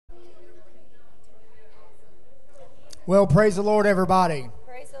Well, praise the Lord, everybody.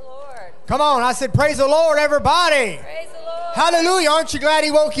 Praise the Lord. Come on, I said praise the Lord, everybody. Praise the Lord. Hallelujah. Aren't you glad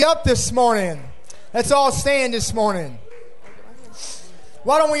He woke you up this morning? Let's all stand this morning.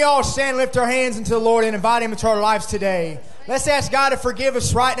 Why don't we all stand, lift our hands into the Lord and invite Him into our lives today. Let's ask God to forgive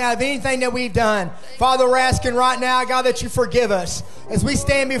us right now of anything that we've done. Father, we're asking right now, God, that you forgive us as we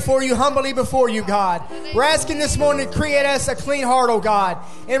stand before you, humbly before you, God. We're asking this morning to create us a clean heart, oh God,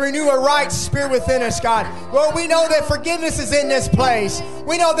 and renew a right spirit within us, God. Lord, we know that forgiveness is in this place.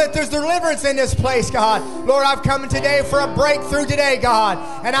 We know that there's deliverance in this place, God. Lord, I've come today for a breakthrough today, God.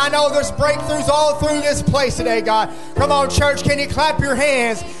 And I know there's breakthroughs all through this place today, God. Come on, church, can you clap your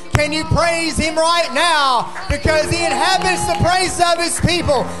hands? Can you praise Him right now? Because He inhabits the praise of His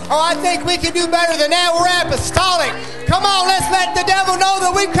people. Oh, I think we can do better than that. We're apostolic. Come on, let's let the devil know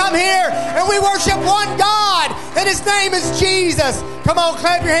that we come here and we worship one God, and His name is Jesus. Come on,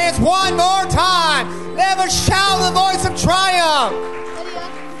 clap your hands one more time. Let us shout the voice of triumph.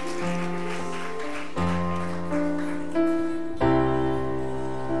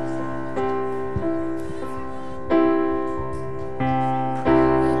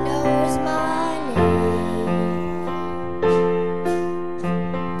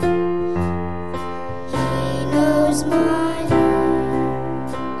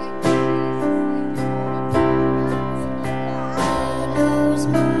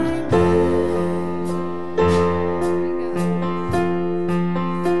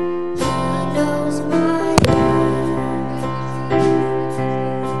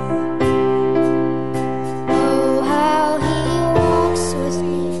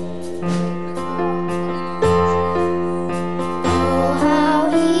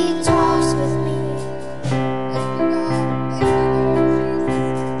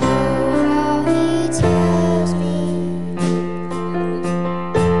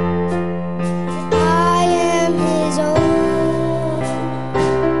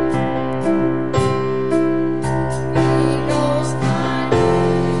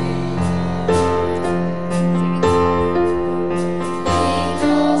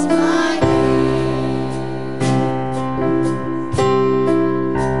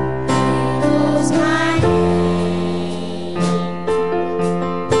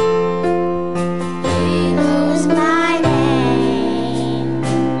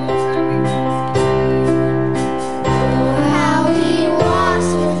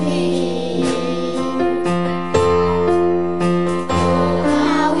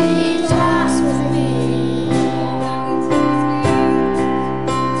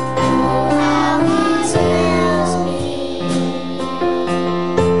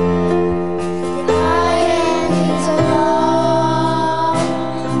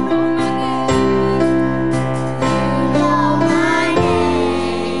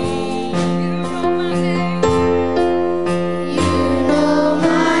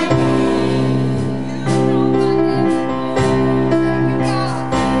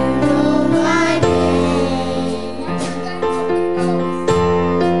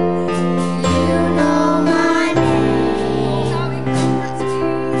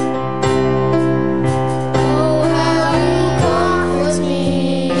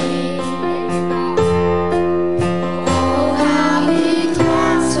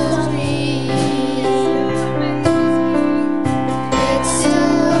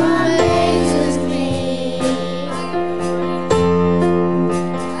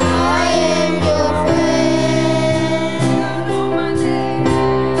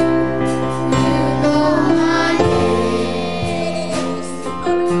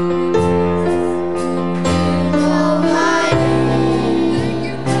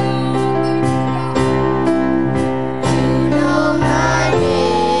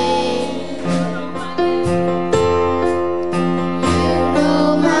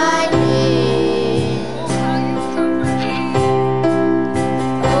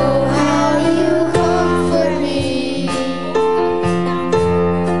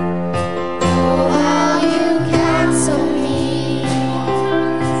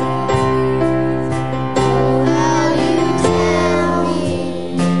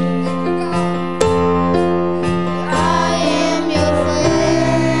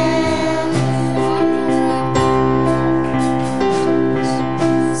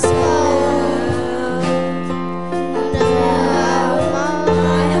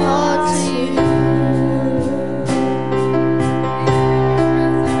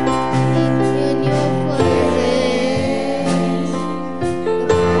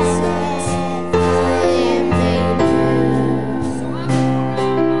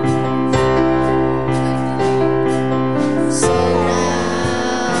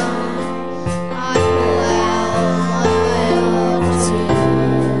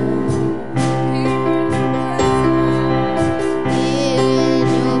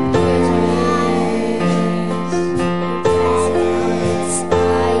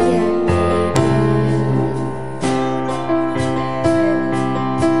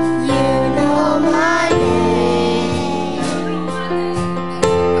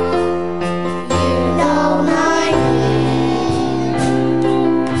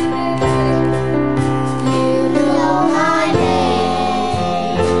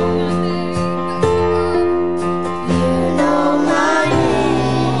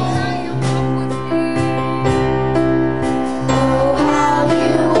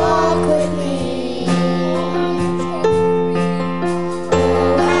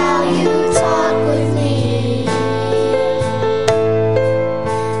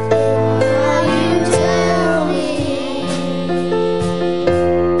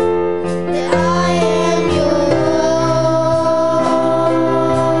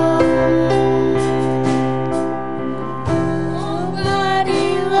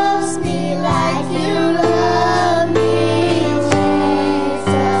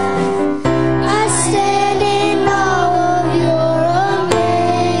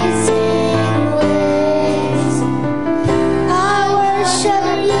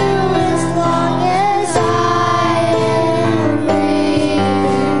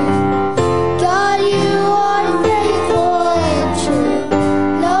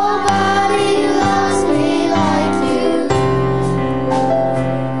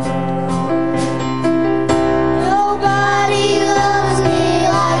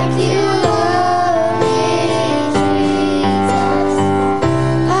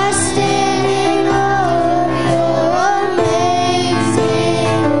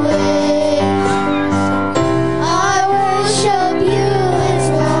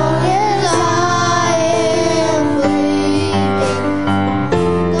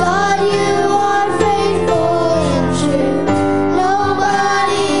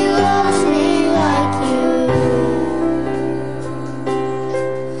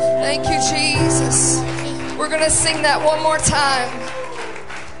 Thank you, Jesus. We're going to sing that one more time.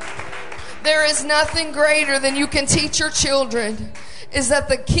 There is nothing greater than you can teach your children, is that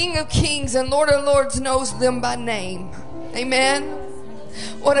the King of Kings and Lord of Lords knows them by name. Amen.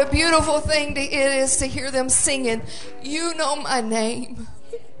 What a beautiful thing it is to hear them singing, you know my name.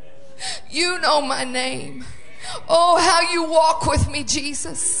 You know my name. Oh, how you walk with me,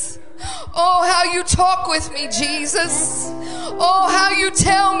 Jesus. Oh, how you talk with me, Jesus. Oh, how you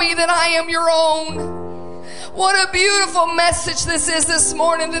tell me that I am your own. What a beautiful message this is this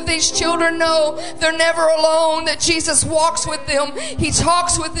morning, that these children know they're never alone, that Jesus walks with them. He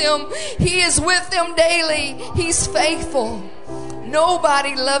talks with them. He is with them daily. He's faithful.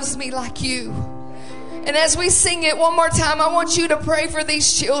 Nobody loves me like you. And as we sing it one more time, I want you to pray for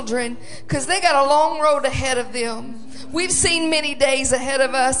these children, because they got a long road ahead of them. We've seen many days ahead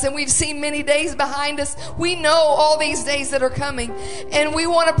of us, and we've seen many days behind us. We know all these days that are coming. And we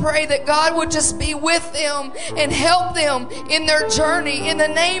want to pray that God would just be with them and help them in their journey. In the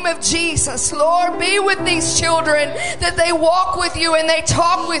name of Jesus, Lord, be with these children, that they walk with you and they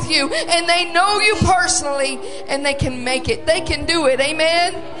talk with you and they know you personally, and they can make it. They can do it.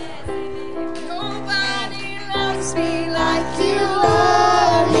 Amen. Nobody loves me like you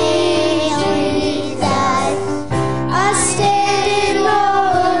love me. I stand in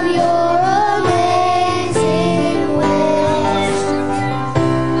awe of your amazing ways.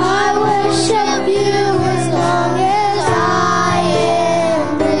 I worship you as long as I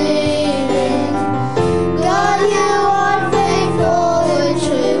am breathing. God, you are faithful and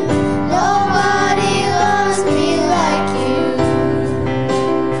true. Nobody loves me like you.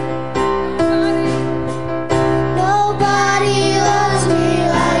 Nobody loves me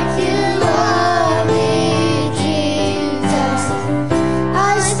like you love me.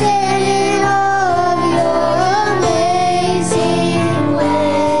 I stand in awe of your amazing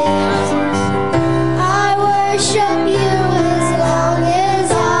ways. I worship you as long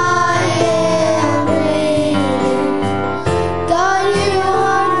as I am breathing. God, you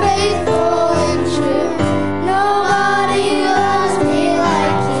are faithful and true. Nobody loves me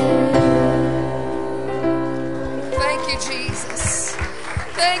like you. Thank you, Jesus.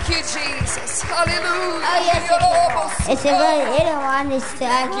 Thank you, Jesus. Hallelujah. Oh, yes, it's a very little one this time.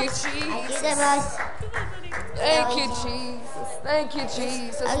 Thank you, Jesus. Thank you, Jesus. Thank you,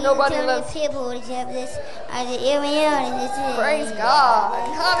 Jesus. Nobody loves you. Praise God.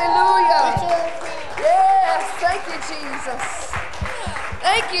 Hallelujah. Yes. Thank you, Jesus.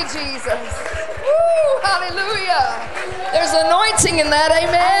 Thank you, Jesus. Woo, hallelujah. There's anointing in that.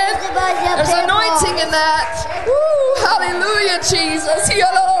 Amen. There's anointing in that. Woo, hallelujah, Jesus.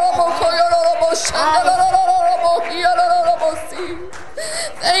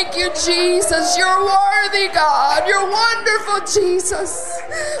 Thank you, Jesus. You're worthy, God. You're wonderful, Jesus.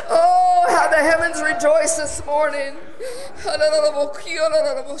 Oh, how the heavens rejoice this morning. I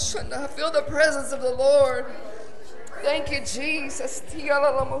feel the presence of the Lord. Thank you, Jesus. Ooh,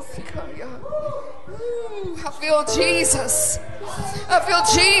 I feel Jesus. I feel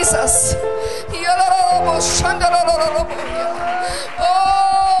Jesus.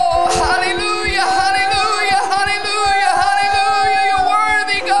 Oh, hallelujah, hallelujah, hallelujah, hallelujah. You're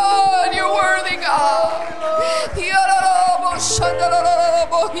worthy, God. You're worthy, God.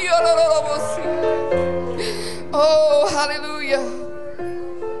 Oh, hallelujah.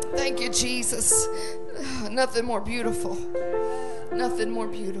 Thank you, Jesus. Nothing more beautiful. Nothing more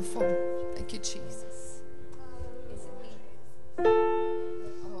beautiful. Thank you, Jesus.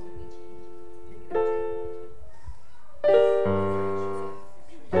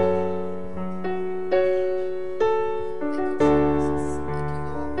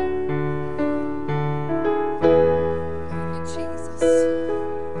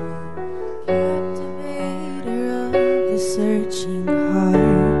 Captivator of the searching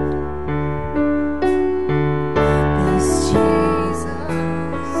heart, this Jesus,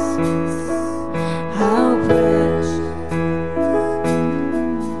 how precious.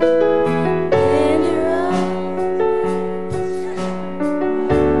 Mender of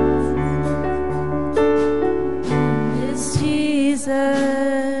this Jesus.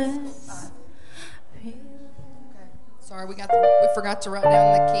 Sorry, we forgot to write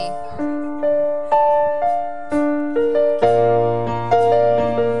down the key.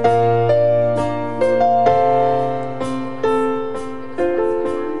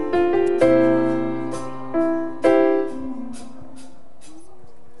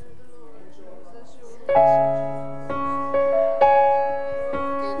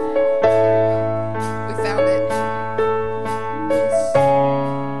 We found it.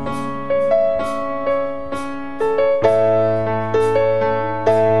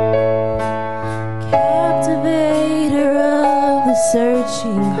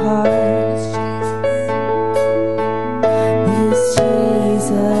 searching heart. This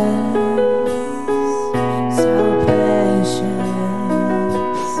Jesus, so precious,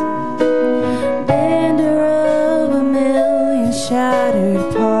 mender of a million shattered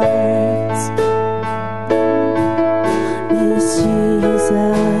parts. This Jesus,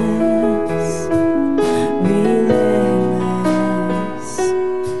 relentless.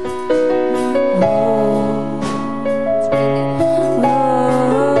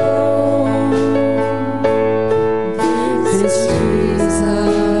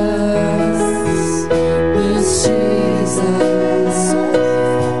 This Jesus,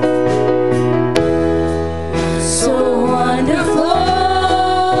 so wonderful,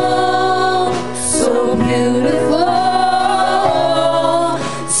 so beautiful,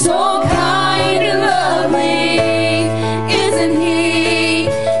 so kind and lovely. Isn't he?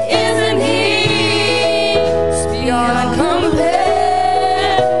 Isn't he? Beyond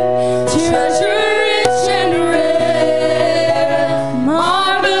compare, treasure rich and rare,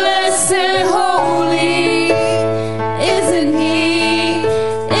 marvelous and holy. Isn't he?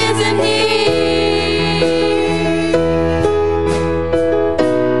 Isn't he?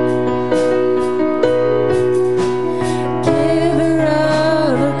 Giver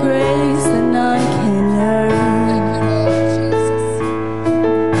of a grace that none can earn.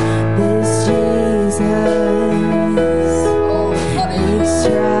 This Jesus,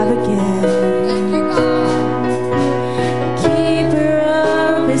 extravagant, keeper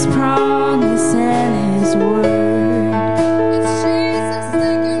of his promise and his word.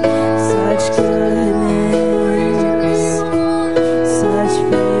 Such goodness, such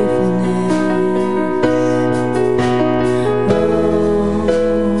faithfulness.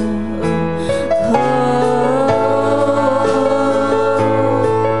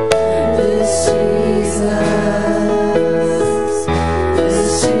 This Jesus.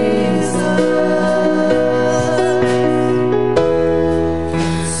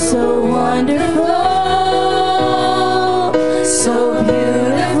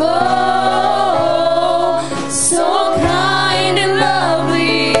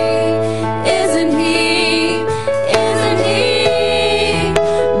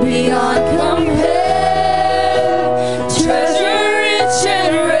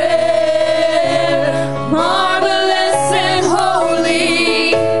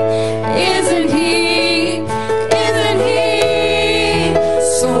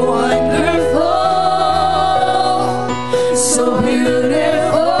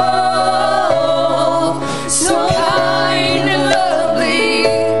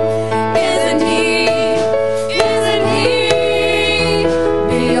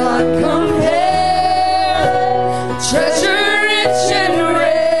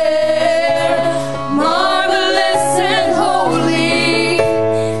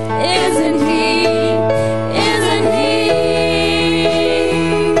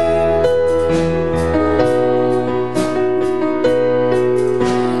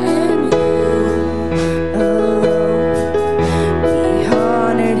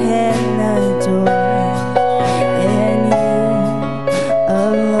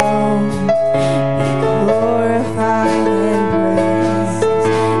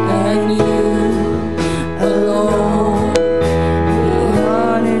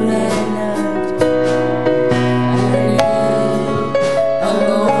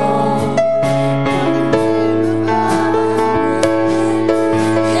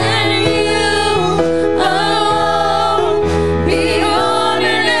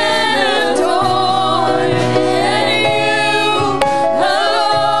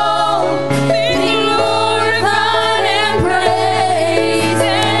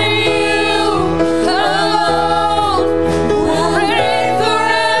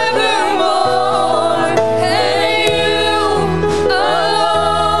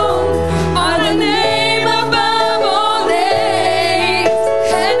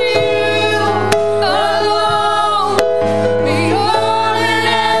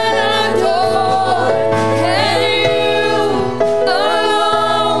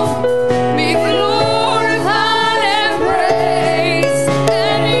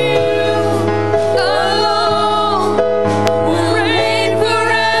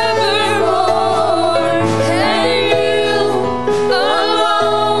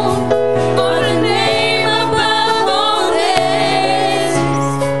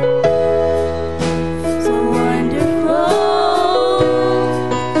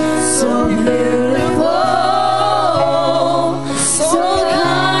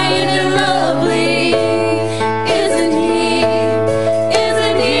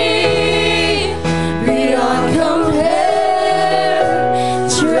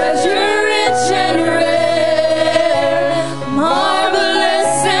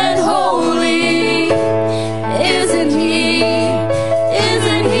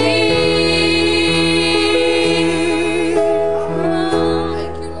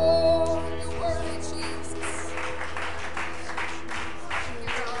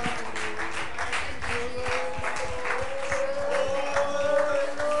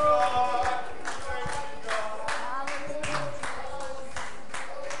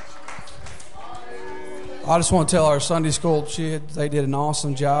 I just want to tell our Sunday school they did an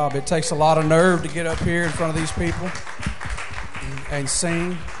awesome job. It takes a lot of nerve to get up here in front of these people and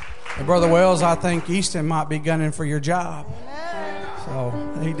sing. And Brother Wells, I think Easton might be gunning for your job. So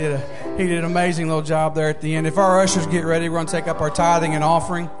he did an amazing little job there at the end. If our ushers get ready, we're going to take up our tithing and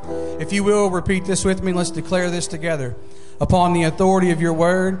offering. If you will, repeat this with me. Let's declare this together. Upon the authority of your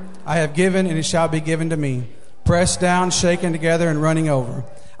word, I have given, and it shall be given to me. Pressed down, shaken together, and running over.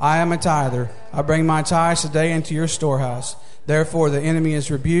 I am a tither. I bring my tithes today into your storehouse. Therefore the enemy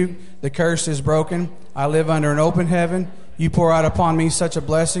is rebuked. The curse is broken. I live under an open heaven. You pour out upon me such a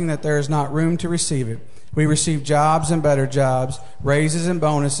blessing that there is not room to receive it. We receive jobs and better jobs, raises and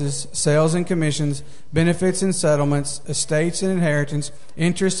bonuses, sales and commissions, benefits and settlements, estates and inheritance,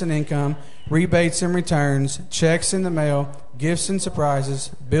 interest and income, rebates and returns, checks in the mail, gifts and surprises,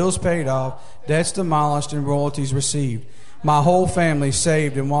 bills paid off, debts demolished, and royalties received. My whole family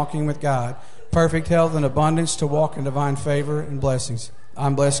saved and walking with God. Perfect health and abundance to walk in divine favor and blessings.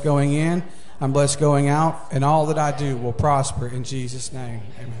 I'm blessed going in, I'm blessed going out, and all that I do will prosper in Jesus' name.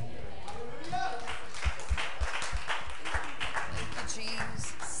 Amen. Thank you,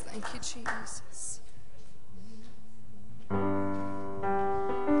 Jesus. Thank you, Jesus.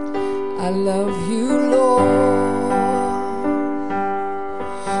 I love you, Lord.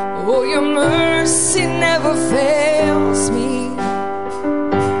 Oh, your mercy never fails me.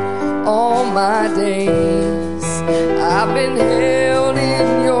 All my days I've been held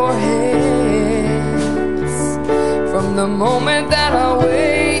in your hands. From the moment that I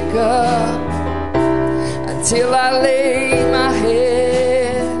wake up until I lay my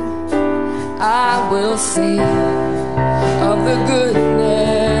head, I will sing of the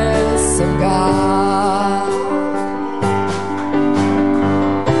goodness of God.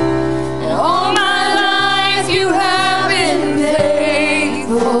 And all my life you have been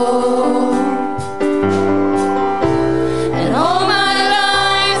faithful. And all my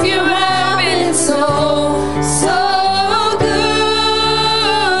life you have been so, so good.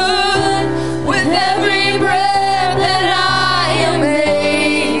 With every breath that I am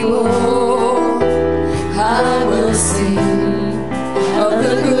able, I will sing of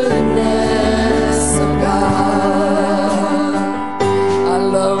the goodness of God. I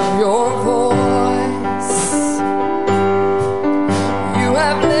love your voice. You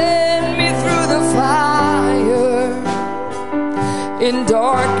have led me through the fire in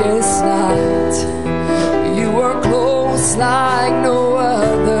darkest night. You are close like no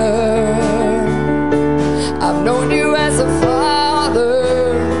other. I've known you as a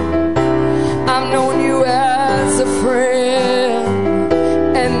father. I've known you as a friend,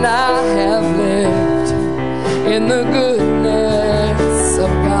 and I have lived in the goodness of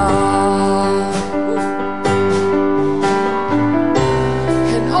God.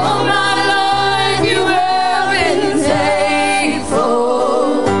 And all my life you have been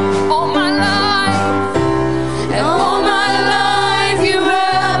faithful. All my life, and all my life you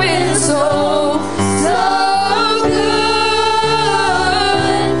have been so, so good.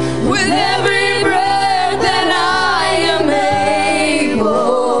 With every breath that I am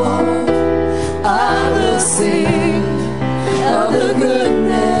able, I will sing of the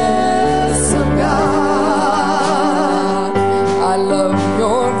goodness of God. I love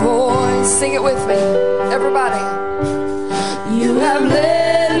your voice. Sing it with me, everybody. You have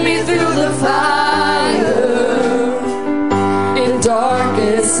led me through the fire in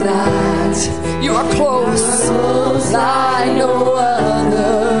darkest night. You are close like no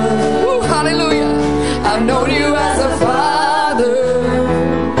other. Woo, hallelujah. I've known you as a father.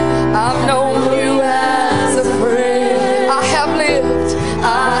 I've known you as a friend.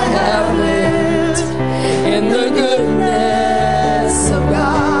 I have lived in the goodness of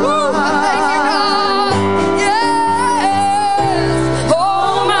God. Woo, thank you, God. Yes.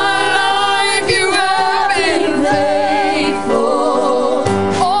 All my life you have been faithful.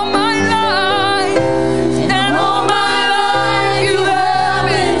 All my life, and all my life you have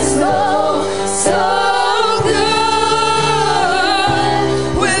been so, so good.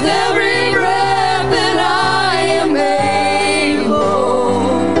 With every breath that I am able,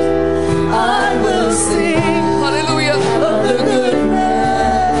 I will sing, hallelujah, of the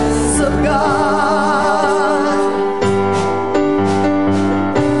goodness of God.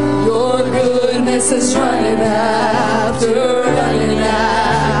 Your goodness is running after,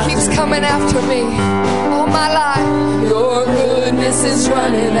 keeps coming after me all my life. Your goodness is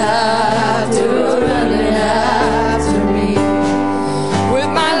running after me. With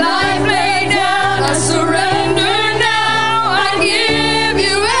my life laid down, I surrender now. I give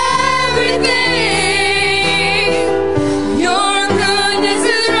you everything. Your goodness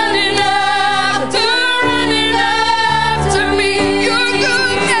is running after me.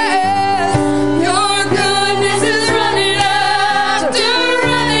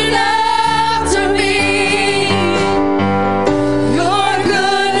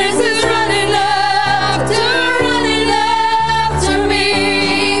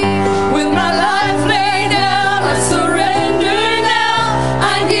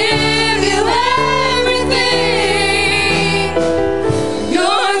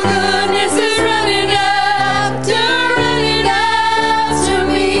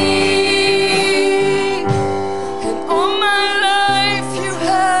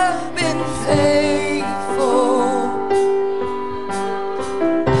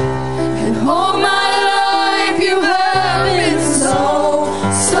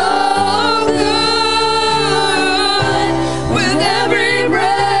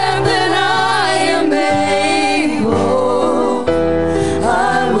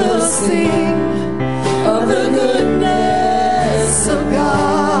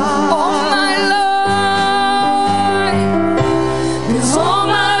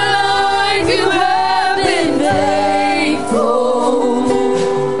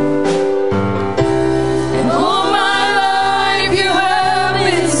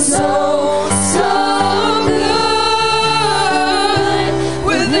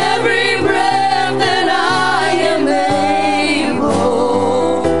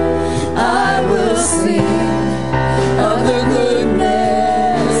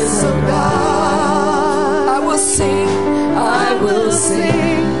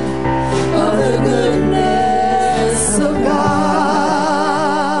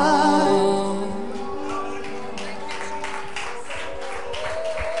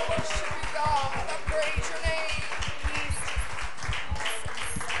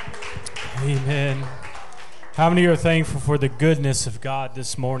 Amen. How many are thankful for the goodness of God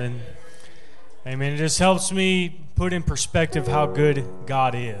this morning? Amen. It just helps me put in perspective how good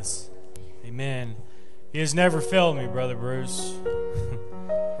God is. Amen. He has never failed me, Brother Bruce.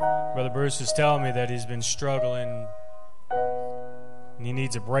 Brother Bruce is telling me that he's been struggling and he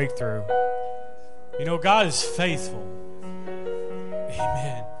needs a breakthrough. You know, God is faithful.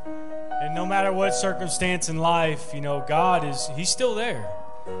 Amen. And no matter what circumstance in life, you know, He's still there.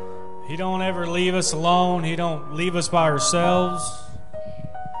 He don't ever leave us alone. He don't leave us by ourselves.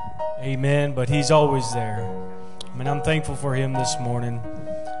 Amen. But He's always there. I mean, I'm thankful for Him this morning.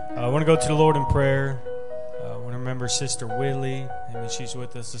 I want to go to the Lord in prayer. I want to remember Sister Whitley. Amen. She's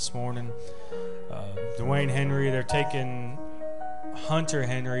with us this morning. Dwayne Henry, they're taking Hunter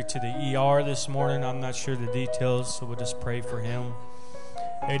Henry to the ER this morning. I'm not sure the details, so we'll just pray for him.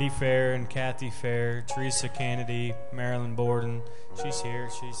 Eddie Fair and Kathy Fair, Teresa Kennedy, Marilyn Borden. She's here.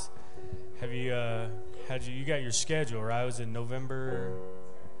 You got your schedule, right? It was in November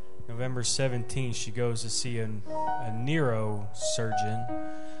 17th. She goes to see a neurosurgeon.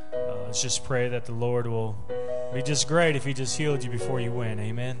 Let's just pray that the Lord will be just great if He just healed you before you went.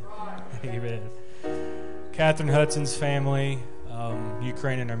 Amen. Amen. Catherine Hudson's family,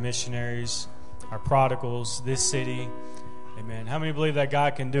 Ukraine and our missionaries, our prodigals, this city. Amen. How many believe that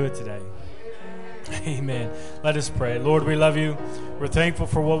God can do it today? Amen. Let us pray. Lord, we love You. We're thankful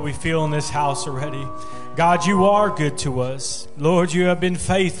for what we feel in this house already. God, You are good to us. Lord, You have been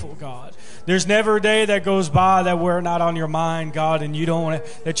faithful, God. There's never a day that goes by that we're not on Your mind, God, and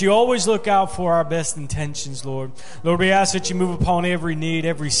that You always look out for our best intentions, Lord. Lord, we ask that You move upon every need,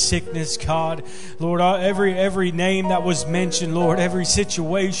 every sickness, God. Lord, every name that was mentioned, Lord, every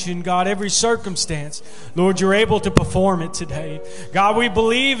situation, God, every circumstance. Lord, You're able to perform it today. God, we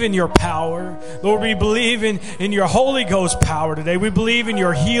believe in Your power. Lord, we believe in Your Holy Ghost power today. We believe in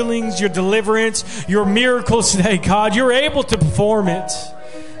Your healings, Your deliverance, Your miracles today, God. You're able to perform it.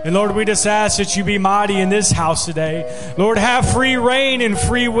 And Lord, we just ask that You be mighty in this house today. Lord, have free reign and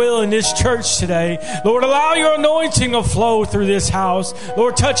free will in this church today. Lord, allow Your anointing to flow through this house.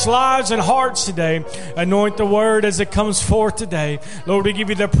 Lord, touch lives and hearts today. Anoint the word as it comes forth today. Lord, we give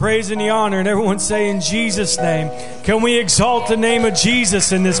You the praise and the honor. And everyone say in Jesus' name. Can we exalt the name of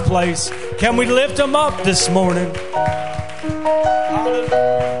Jesus in this place? Can we lift Him up this morning?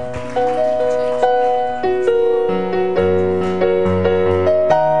 Hallelujah.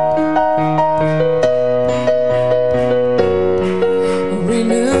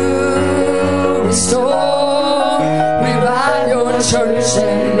 Church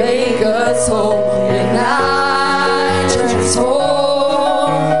and make us whole. Unite,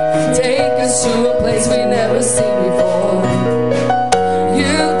 transform, take us to a place we never seen before.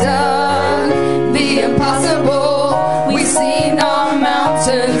 You've done the impossible. We've seen our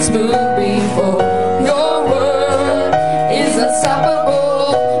mountains move before. Your word is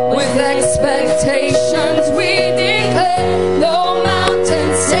unstoppable. With expectations we declare, no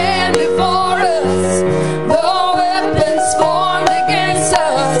mountains stand before us. No weapons formed against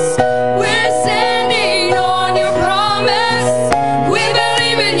us. We're standing on Your promise. We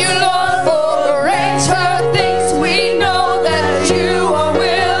believe in You, Lord, for greater things. We know that You are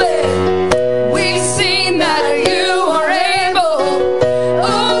willing. We've seen that You are able.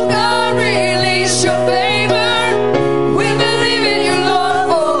 Oh God, release Your favor. We believe in You, Lord,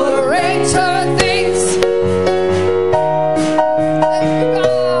 for greater things. Thank You,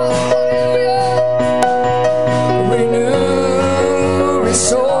 God. Hallelujah. Renew,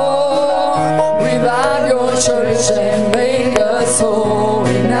 restore, revive Your church and make us whole.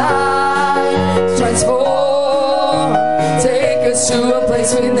 Unite, transform, take us to a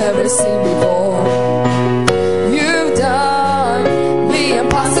place we've never seen before. You've done the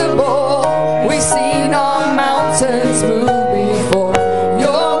impossible. We've seen our mountains move before.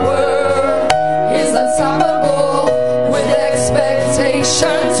 Your word is unstoppable. With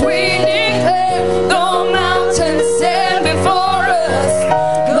expectations we declare, no mountains stand before us.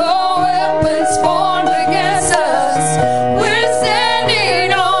 No weapons formed against us. We're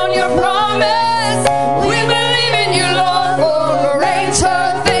standing on Your promise. We believe in You, Lord, for greater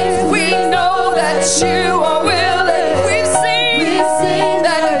things. We know that You are willing. We've seen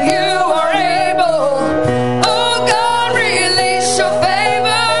that You are able. Oh God, release Your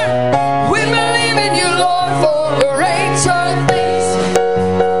favor. We believe in You, Lord, for greater things.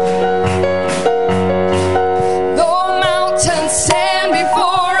 Though mountains stand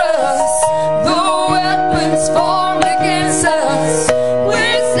before us, though weapons formed against us,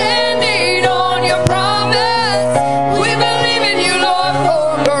 we're standing on Your promise. We believe in You, Lord,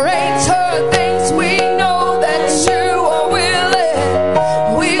 for greater things. We know that You are willing.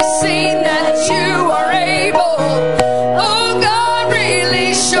 We've seen that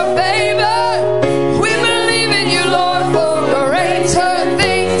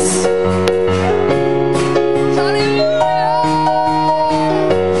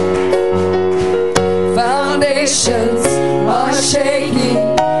Foundations are shaking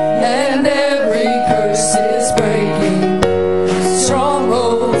and every curse is breaking.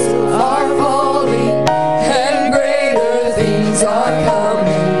 Strongholds are falling and greater things are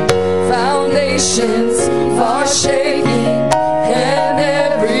coming. Foundations are shaking and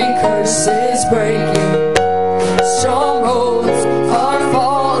every curse is breaking. Strongholds are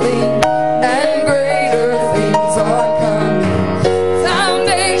falling and greater things are coming.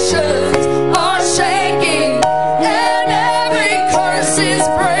 Foundations are shaking and every curse is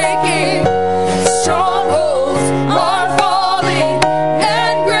breaking. Strongholds are falling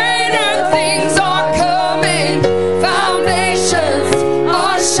and greater things are coming. Foundations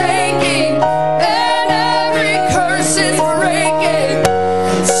are shaking and every curse is breaking.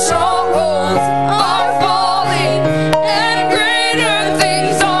 Strongholds are falling and greater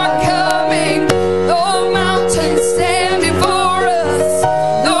things are coming. Though mountains stand before us,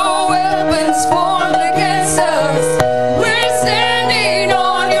 no weapons formed against us, we're standing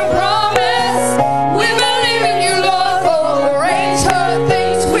on your promise. We believe in you, Lord, for greater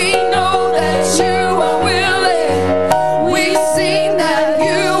things. We know that you are willing. We've seen that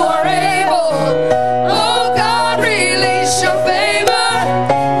you are able. Oh God, release your favor.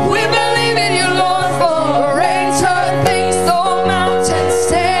 We believe in you, Lord, for greater things. Though mountains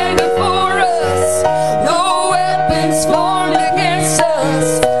stand before us, no weapons formed against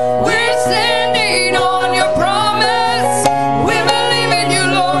us, we're standing on your promise. We believe in you,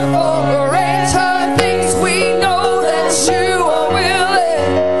 Lord, for greater things. We know that you are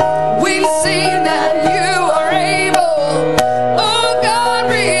willing. We've seen that you are able. Oh God,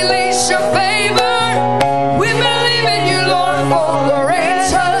 release your favor. We believe in you, Lord, for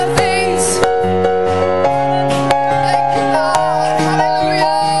greater things. Thank you, God.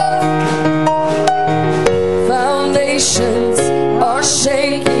 Hallelujah. Foundations are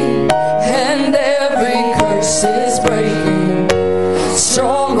shaking and every curse is breaking.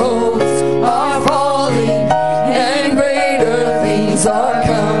 Strongholds are falling and greater things are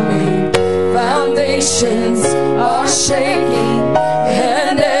coming. Foundations are shaking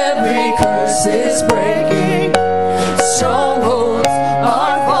and every curse is breaking. Strongholds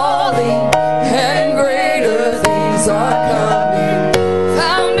are falling and greater things are coming.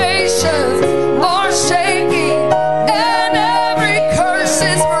 Foundations are shaking and every curse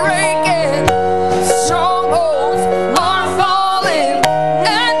is breaking. Strongholds are falling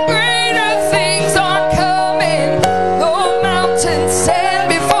and greater things are coming. Though mountains stand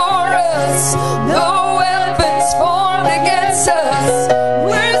before us, no weapons formed against us,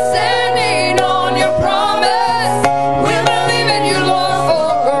 we're standing on your promise. We believe in you, Lord, for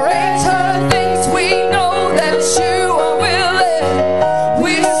greater things. We know that you are willing.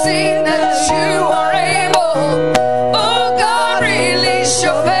 We've seen that you are able. Oh God, release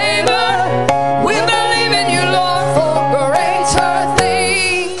your favor. We believe in you, Lord, for greater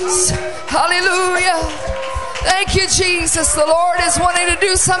things. Hallelujah. Thank you, Jesus. The Lord is wanting to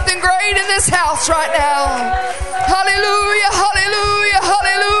do something great in this house right now. Hallelujah, hallelujah,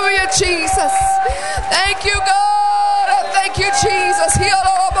 hallelujah, Jesus. Thank you, God. Thank you, Jesus.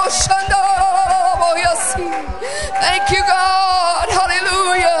 Thank you, God.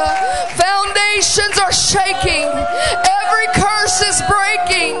 Hallelujah. Foundations are shaking. Every curse is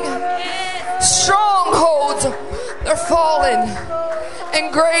breaking. Strongholds, they're falling.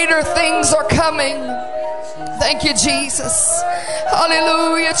 And greater things are coming. Thank you, Jesus.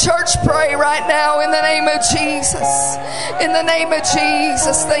 Hallelujah. Church, pray right now in the name of Jesus. In the name of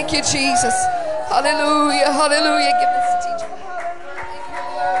Jesus. Thank you, Jesus. Hallelujah. Hallelujah. Give this teacher. Thank you,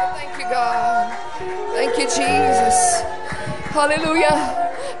 Lord. Thank you, God. Thank you, Jesus. Hallelujah.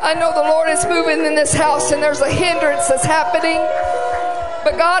 I know the Lord is moving in this house and there's a hindrance that's happening.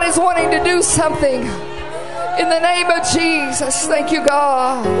 But God is wanting to do something. In the name of Jesus. Thank you,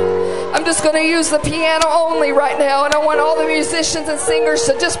 God. I'm just going to use the piano only right now, and I want all the musicians and singers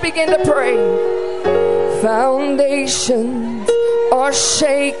to just begin to pray. Foundations are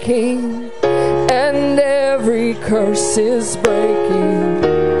shaking and every curse is breaking.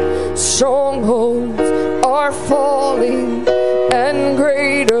 Strongholds are falling and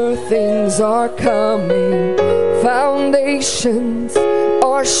greater things are coming. Foundations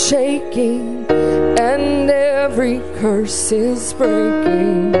are shaking and every curse is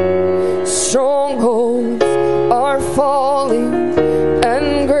breaking. Strongholds are falling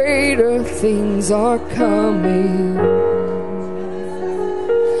and greater things are coming.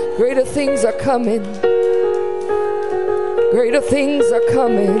 Greater things are coming. Greater things are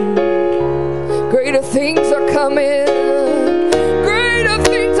coming. Greater things are coming. Greater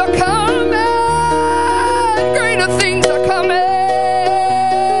things are coming. Greater things are coming.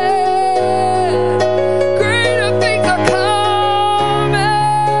 Greater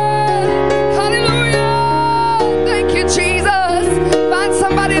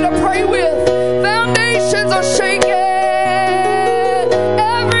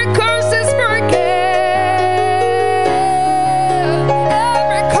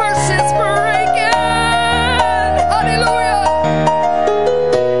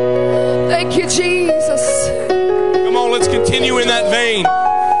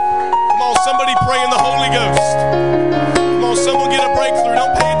Come on, somebody pray in the Holy Ghost. Come on, someone get a breakthrough.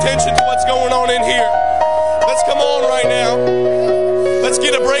 Don't pay attention to what's going on in here. Let's come on right now. Let's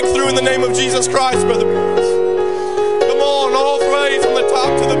get a breakthrough in the name of Jesus Christ, brother. Come on, all three from the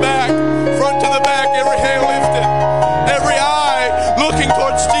top to the back, front to the back, every hand lifted, every eye looking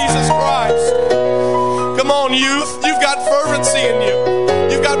towards Jesus Christ. Come on, youth. You've got fervency in you.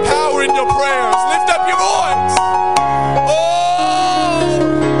 You've got power in your prayers. Lift up your voice. Oh,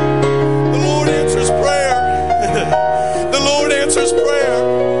 the Lord answers prayer. The Lord answers prayer.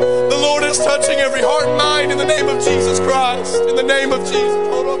 The Lord is touching every heart and mind in the name of Jesus Christ. In the name of Jesus.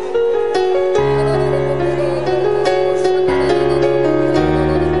 Hold on.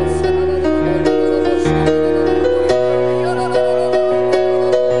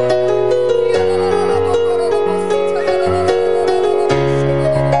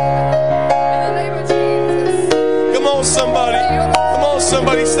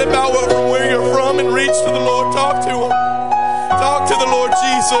 Somebody step out from where you're from and reach to the Lord. Talk to Him. Talk to the Lord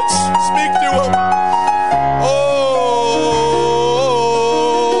Jesus. Speak to Him. Oh,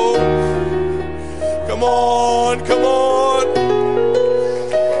 come on, come on.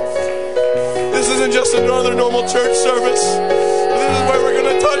 This isn't just another normal church service. This is where we're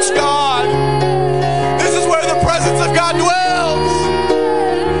going to touch God. This is where the presence of God dwells.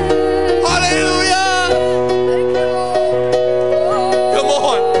 Hallelujah.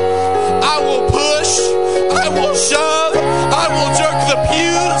 Shove, I will jerk the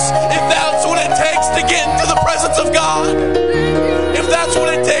pews if that's what it takes to get into the presence of God. If that's what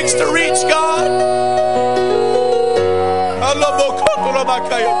it takes to reach God.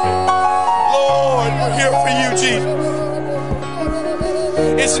 Lord, we're here for you, Jesus.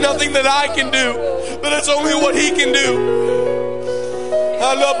 It's nothing that I can do, but it's only what He can do.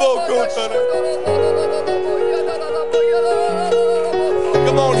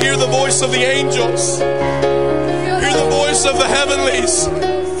 Come on, hear the voice of the angels. Hear the voice of the heavenlies.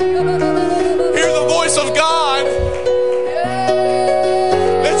 Hear the voice of God.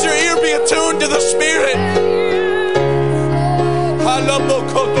 Let your ear be attuned to the Spirit.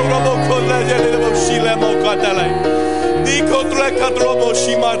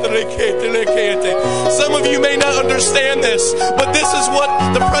 Some of you may not understand this, but this is what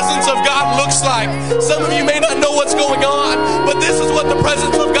the presence of God looks like. Some of you may not know what's going on, but this is what the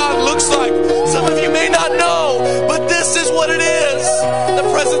presence of God looks like. Some of you may not know, but this is what it is, the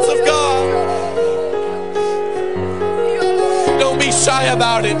presence of God. Don't be shy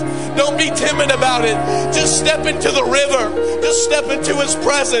about it. Don't be timid about it. Just step into the river. Just step into His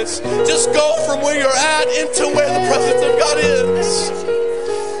presence. Just go from where you're at into where the presence of God is.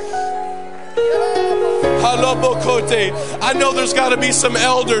 I know there's got to be some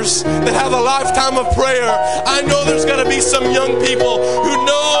elders that have a lifetime of prayer. I know there's got to be some young people who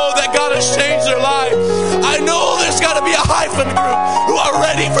know that God has changed their life. I know there's got to be a hyphen group who are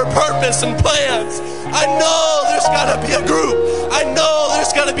ready for purpose and plans. I know there's got to be a group. I know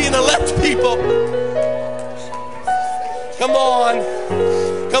there's got to be an elect people. Come on.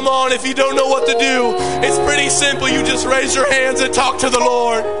 Come on, if you don't know what to do, it's pretty simple. You just raise your hands and talk to the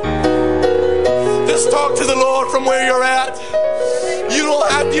Lord. Just talk to the Lord from where you're at. You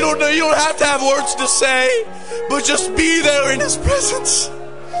don't have to have words to say, but just be there in His presence.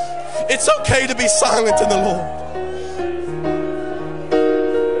 It's okay to be silent in the Lord.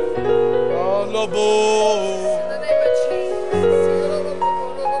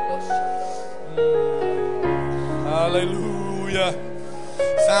 Hallelujah.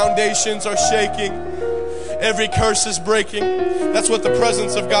 Foundations are shaking. Every curse is breaking. That's what the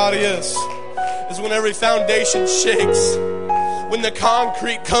presence of God is when every foundation shakes, when the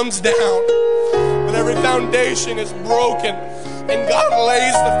concrete comes down, when every foundation is broken and God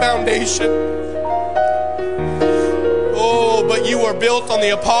lays the foundation. Oh, but you are built on the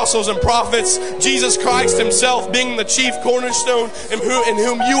apostles and prophets, Jesus Christ Himself being the chief cornerstone, in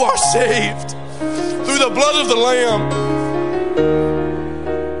whom you are saved through the blood of the Lamb.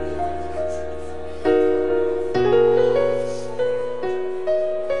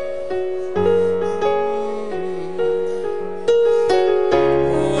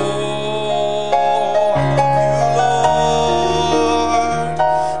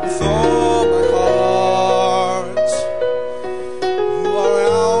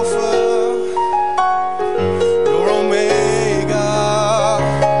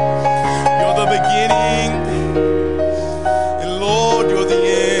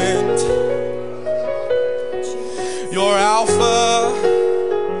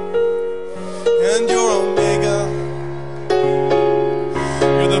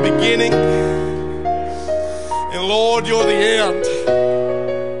 You're the end.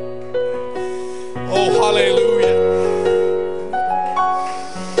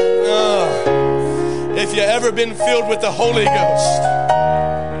 ever been filled with the Holy Ghost,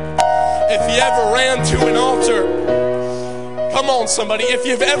 if you ever ran to an altar, come on somebody, if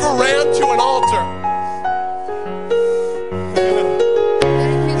you've ever ran to an altar,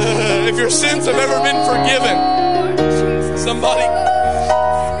 if your sins have ever been forgiven, somebody,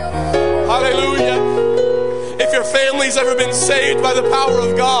 hallelujah, if your family's ever been saved by the power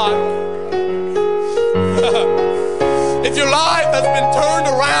of God, if your life has been turned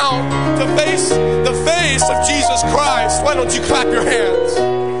around to face the face of Jesus Christ, why don't you clap your hands?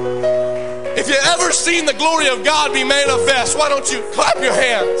 If you've ever seen the glory of God be manifest, why don't you clap your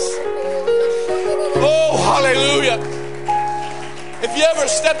hands? Oh, hallelujah. If you ever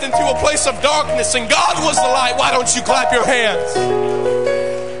stepped into a place of darkness and God was the light, why don't you clap your hands?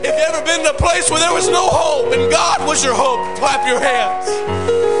 If you ever been in a place where there was no hope and God was your hope, clap your hands.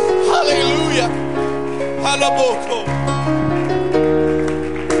 Hallelujah. Halaboko.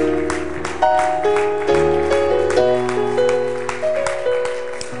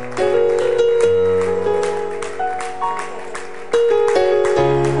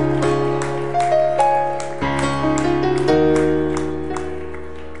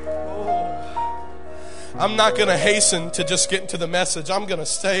 I'm not going to hasten to just get into the message. I'm going to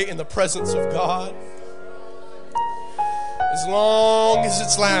stay in the presence of God as long as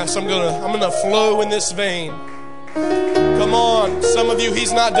it lasts. I'm going to flow in this vein. Come on, some of you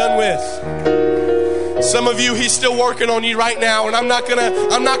He's not done with. Some of you He's still working on you right now, and I'm not going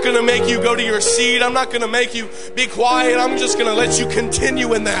to make you go to your seat. I'm not going to make you be quiet. I'm just going to let you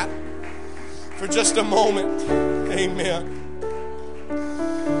continue in that for just a moment. Amen.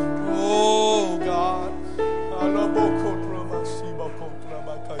 Oh God.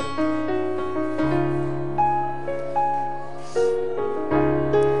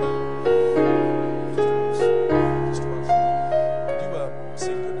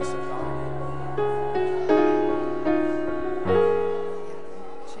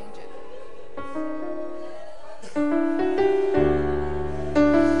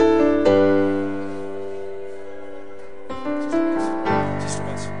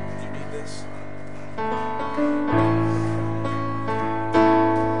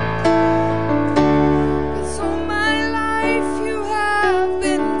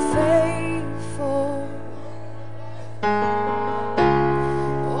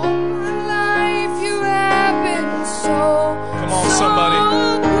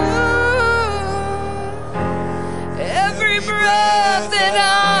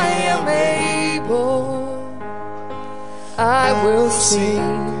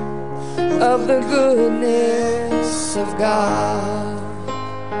 Of the goodness of God,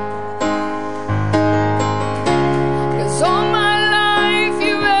 'cause all my life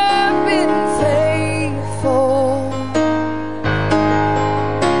you have been faithful,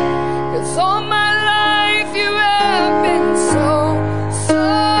 'cause all my life you have been so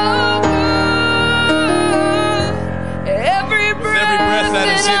good. Every breath that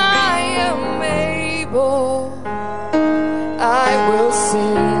is in me, I am able, I will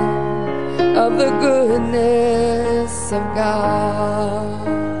sing of the goodness of God.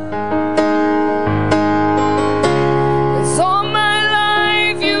 'Cause all my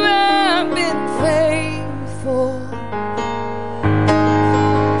life you have been faithful.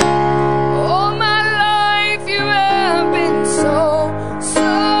 All my life you have been so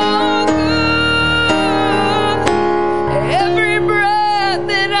good. Every breath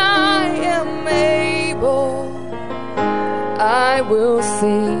that I am able, I will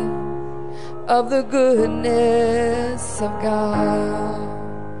sing of the goodness of God.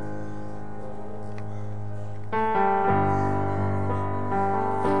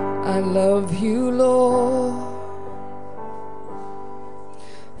 I love you, Lord,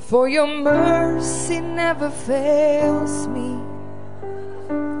 for your mercy never fails me.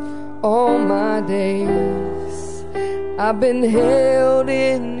 All my days I've been held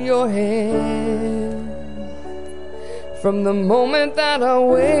in your hand. From the moment that I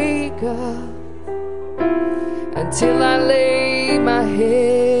wake up until I lay my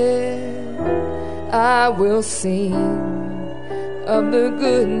head, I will sing of the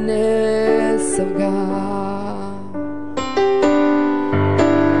goodness of God.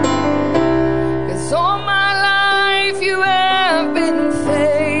 'Cause all my life you have been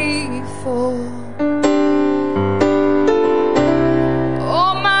faithful.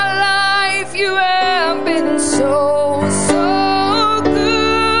 All my life you have been so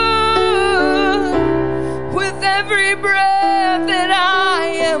every breath that I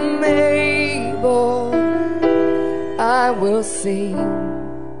am able, I will sing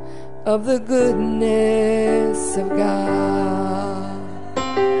of the goodness of God.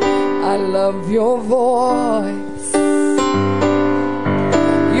 I love your voice.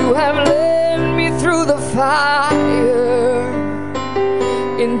 You have led me through the fire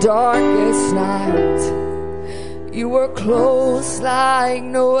in darkest night. You were close like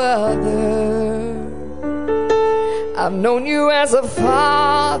no other. I've known you as a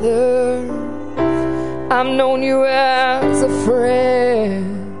father. I've known you as a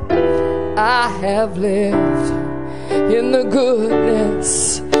friend. I have lived in the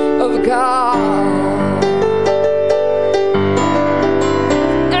goodness of God.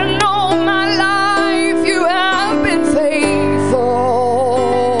 And all my life you have been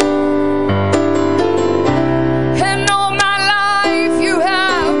faithful. And all my life you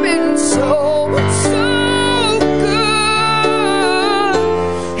have been so, so good.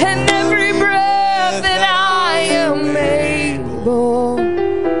 And every breath that I am able,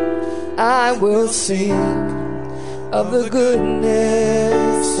 I will sing of the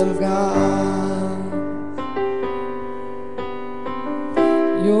goodness of God.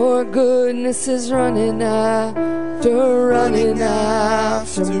 Your goodness is running after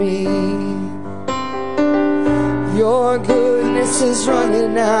me. Your goodness is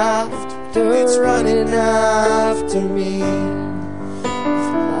running after me.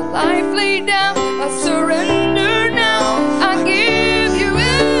 My life laid down, I surrender now. I give you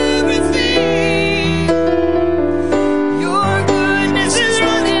everything. Your goodness is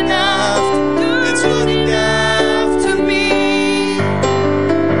running after me.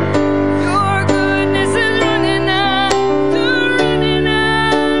 Your goodness is running after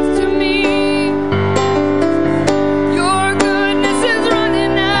me. Your goodness is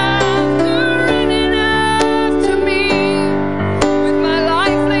running after me. With my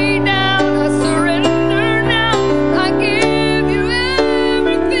life laid down, I surrender now. I give you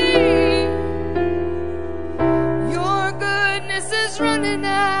everything. Your goodness is running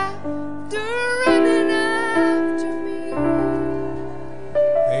after me.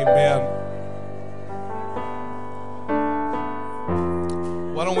 Amen.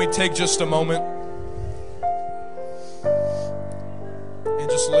 Why don't we take just a moment and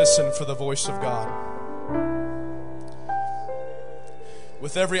just listen for the voice of God?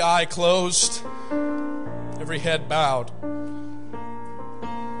 With every eye closed, every head bowed,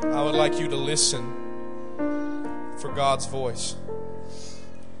 I would like you to listen for God's voice.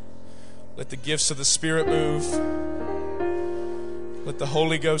 Let the gifts of the Spirit move. Let the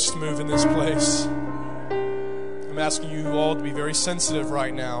Holy Ghost move in this place. I'm asking you all to be very sensitive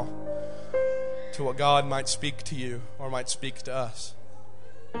right now to what God might speak to you or might speak to us.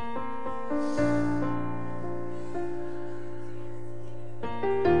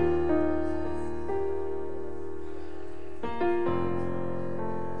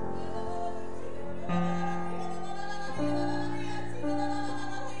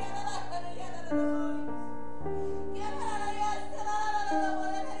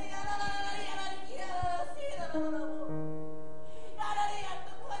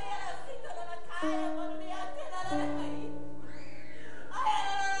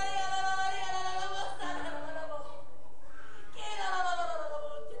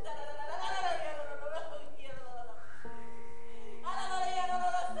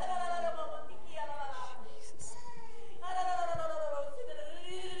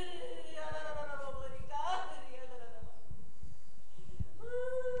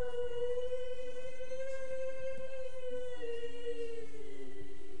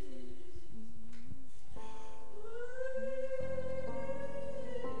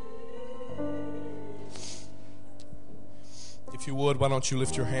 If you would, why don't you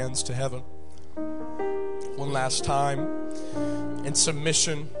lift your hands to heaven one last time in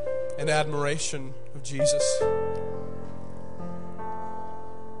submission and admiration of Jesus,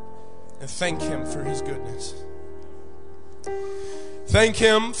 and thank Him for His goodness. Thank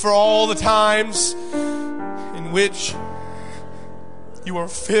Him for all the times in which you were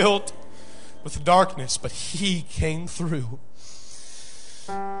filled with darkness, but He came through.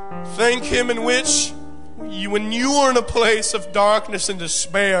 Thank Him in which when you were in a place of darkness and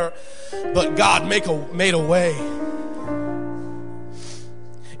despair, but God made a way.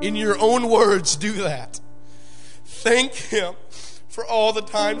 In your own words, do that. Thank Him for all the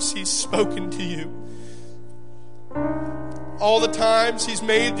times He's spoken to you. All the times He's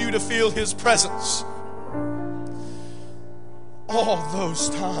made you to feel His presence. All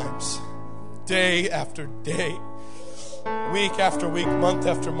those times, day after day, week after week, month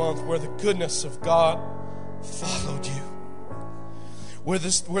after month, where the goodness of God followed you, where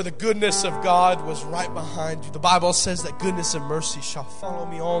the goodness of God was right behind you. The Bible says that goodness and mercy shall follow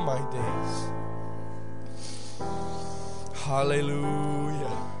me all my days.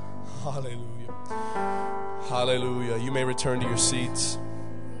 Hallelujah. Hallelujah. Hallelujah. You may return to your seats.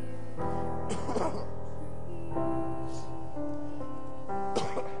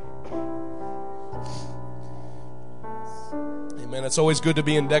 Amen. It's always good to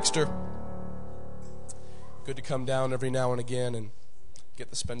be in Dexter. Good to come down every now and again and get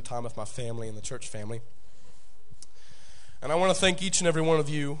to spend time with my family and the church family. And I want to thank each and every one of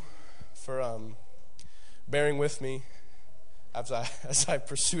you for bearing with me as I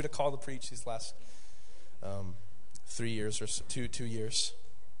pursued a call to preach these last 3 years or so, 2 years.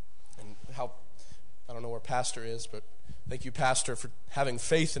 And how, I don't know where Pastor is, but thank you, Pastor, for having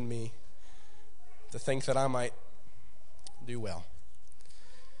faith in me to think that I might do well.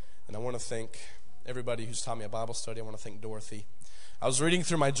 And I want to thank everybody who's taught me a Bible study. I want to thank Dorothy. I was reading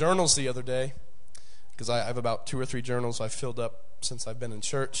through my journals the other day, because I have about 2 or 3 journals I've filled up since I've been in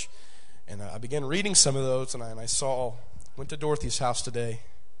church. And I began reading some of those, and I went to Dorothy's house today,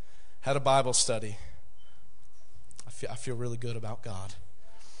 had a Bible study. I feel really good about God.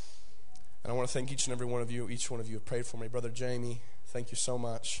 And I want to thank each and every one of you. Each one of you have prayed for me. Brother Jamie, thank you so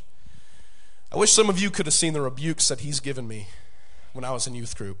much. I wish some of you could have seen the rebukes that he's given me when I was in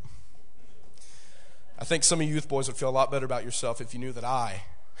youth group. I think some of you youth boys would feel a lot better about yourself if you knew that I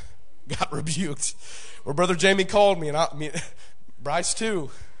got rebuked. Where Brother Jamie called me, and Bryce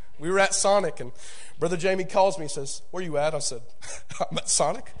too. We were at Sonic, and Brother Jamie calls me and says, "Where you at?" I said, "I'm at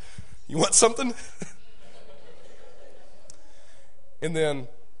Sonic. You want something?" And then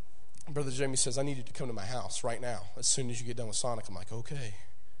Brother Jamie says, "I need you to come to my house right now, as soon as you get done with Sonic." I'm like, "Okay."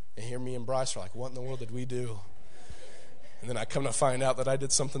 And here me and Bryce are like, "What in the world did we do?" And then I come to find out that I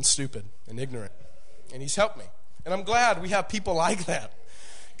did something stupid and ignorant. And he's helped me. And I'm glad we have people like that.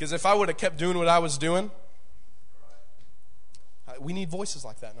 Because if I would have kept doing what I was doing, we need voices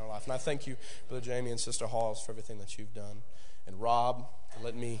like that in our life. And I thank you, Brother Jamie and Sister Halls, for everything that you've done. And Rob, for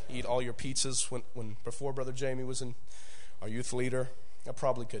letting me eat all your pizzas when before Brother Jamie was our youth leader. I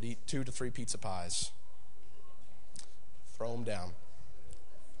probably could eat 2 to 3 pizza pies. Throw them down.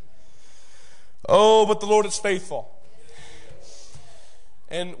 Oh, but the Lord is faithful.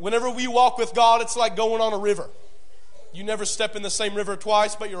 And whenever we walk with God, it's like going on a river. You never step in the same river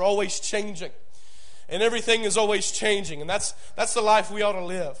twice, but you're always changing. And everything is always changing. And that's the life we ought to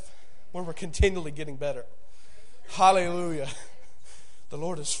live, where we're continually getting better. Hallelujah. The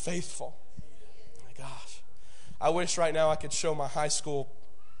Lord is faithful. My gosh. I wish right now I could show my high school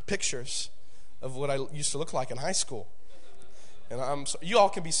pictures of what I used to look like in high school. And you all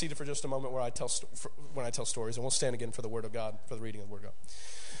can be seated for just a moment when I tell stories, and we'll stand again for the Word of God, for the reading of the Word of God.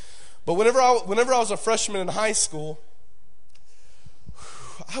 But whenever I was a freshman in high school,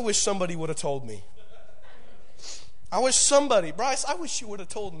 I wish somebody would have told me. Bryce, I wish you would have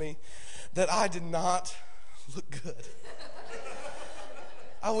told me that I did not look good.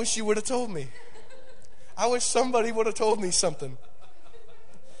 I wish you would have told me. I wish somebody would have told me something.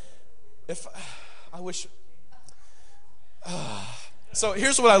 So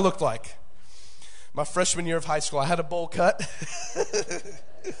here's what I looked like. My freshman year of high school, I had a bowl cut.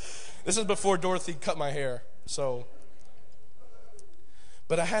 This is before Dorothy cut my hair.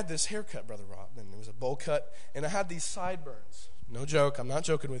 But I had this haircut, Brother Rob, and it was a bowl cut, and I had these sideburns. No joke, I'm not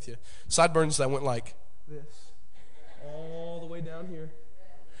joking with you. Sideburns that went like this, all the way down here.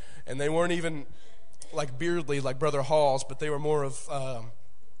 And they weren't even like beardly like Brother Hall's, but they were more of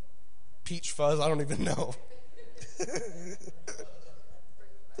peach fuzz. I don't even know.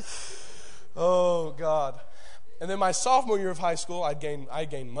 Oh, God. And then my sophomore year of high school, I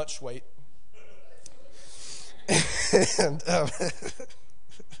gained much weight.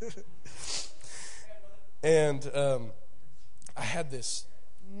 And I had this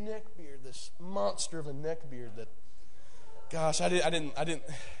neck beard, this monster of a neck beard that, gosh, I didn't.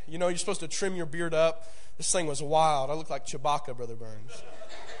 You know, you're supposed to trim your beard up. This thing was wild. I looked like Chewbacca, Brother Burns.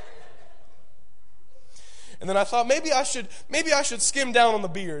 And then I thought maybe I should skim down on the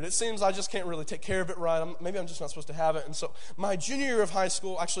beard. It seems I just can't really take care of it right. Maybe I'm just not supposed to have it. And so my junior year of high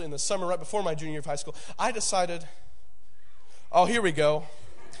school, actually in the summer right before my junior year of high school, I decided, oh, here we go.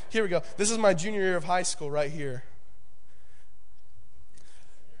 This is my junior year of high school right here.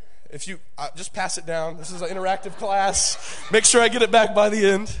 If you just pass it down. This is an interactive class. Make sure I get it back by the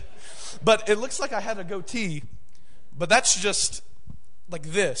end. But it looks like I had a goatee, but that's just like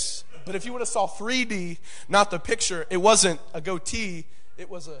this. But if you would have saw 3D, not the picture, it wasn't a goatee. It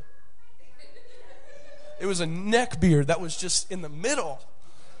was a neck beard that was just in the middle.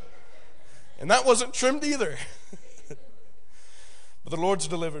 And that wasn't trimmed either. But the Lord's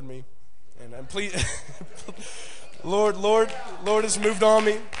delivered me. And I'm pleased. Lord has moved on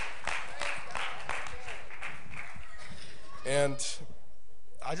me. And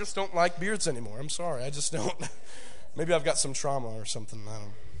I just don't like beards anymore. I'm sorry. I just don't. Maybe I've got some trauma or something.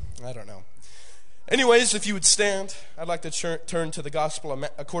 I don't know. Anyways, if you would stand, I'd like to turn to the Gospel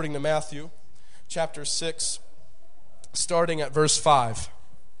according to Matthew, chapter 6, starting at verse 5.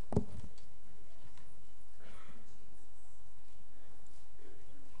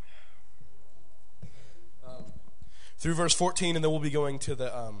 Through verse 14, and then we'll be going to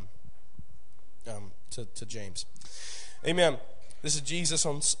the to James. Amen. This is Jesus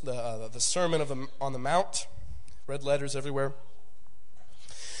on the Sermon on the Mount. Red letters everywhere.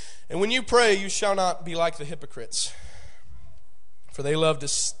 And when you pray, you shall not be like the hypocrites, for they love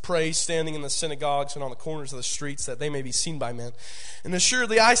to pray standing in the synagogues and on the corners of the streets, that they may be seen by men. And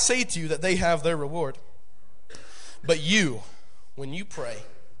assuredly I say to you that they have their reward. But you, when you pray,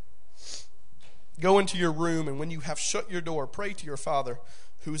 go into your room, and when you have shut your door, pray to your Father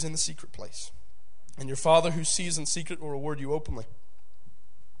who is in the secret place. And your Father who sees in secret will reward you openly.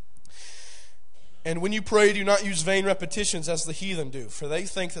 And when you pray, do not use vain repetitions as the heathen do, for they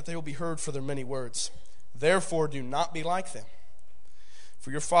think that they will be heard for their many words. Therefore, do not be like them.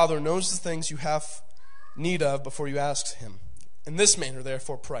 For your Father knows the things you have need of before you ask Him. In this manner,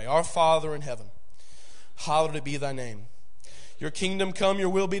 therefore, pray. Our Father in heaven, hallowed be thy name. Your kingdom come, your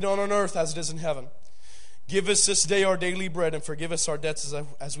will be done on earth as it is in heaven. Give us this day our daily bread, and forgive us our debts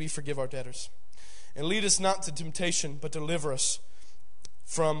as we forgive our debtors. And lead us not to temptation, but deliver us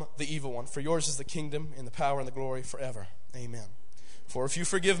from the evil one. For yours is the kingdom and the power and the glory forever. Amen. For if you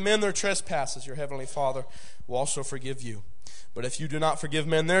forgive men their trespasses, your heavenly Father will also forgive you. But if you do not forgive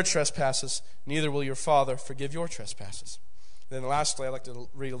men their trespasses, neither will your Father forgive your trespasses. Then lastly, I'd like to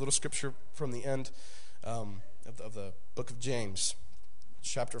read a little scripture from the end of the book of James,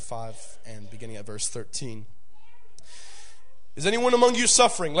 chapter 5, and beginning at verse 13. Is anyone among you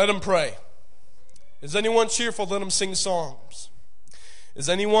suffering? Let him pray. Is anyone cheerful? Let him sing psalms. Is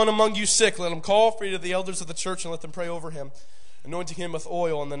anyone among you sick? Let him call for you to the elders of the church and let them pray over him, anointing him with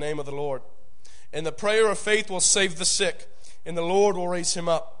oil in the name of the Lord. And the prayer of faith will save the sick, and the Lord will raise him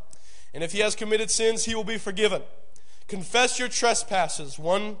up. And if he has committed sins, he will be forgiven. Confess your trespasses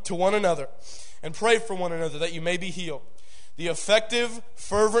one to one another, and pray for one another that you may be healed. The effective,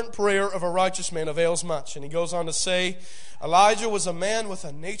 fervent prayer of a righteous man avails much. And he goes on to say, Elijah was a man with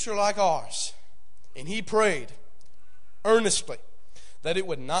a nature like ours, and he prayed earnestly that it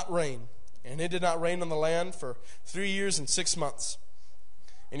would not rain. And it did not rain on the land for 3 years and 6 months.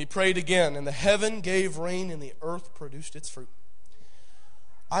 And he prayed again, and the heaven gave rain, and the earth produced its fruit.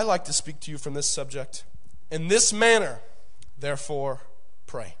 I like to speak to you from this subject. In this manner, therefore,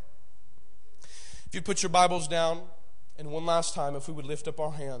 pray. If you put your Bibles down, and one last time, if we would lift up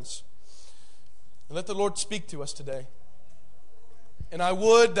our hands and let the Lord speak to us today. And I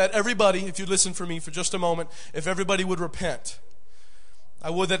would that everybody, if you'd listen for me for just a moment, if everybody would repent. I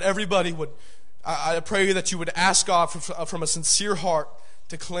would that everybody would, I pray that you would ask God from a sincere heart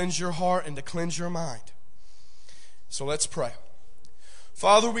to cleanse your heart and to cleanse your mind. So let's pray.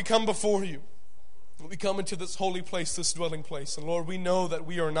 Father, we come before you. We come into this holy place, this dwelling place. And Lord, we know that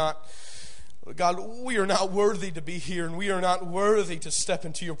we are not, God, we are not worthy to be here, and we are not worthy to step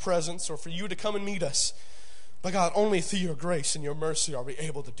into your presence or for you to come and meet us. But God, only through your grace and your mercy are we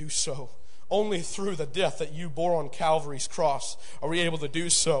able to do so. Only through the death that you bore on Calvary's cross are we able to do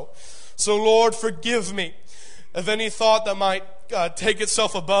so. So Lord, forgive me of any thought that might take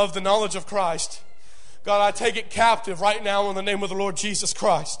itself above the knowledge of Christ. God, I take it captive right now in the name of the Lord Jesus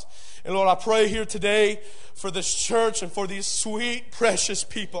Christ. And Lord, I pray here today for this church and for these sweet, precious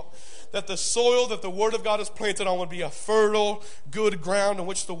people, that the soil that the Word of God is planted on would be a fertile, good ground in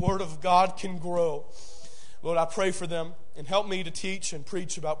which the Word of God can grow. Lord, I pray for them, and help me to teach and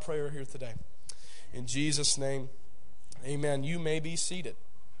preach about prayer here today. In Jesus' name, amen. You may be seated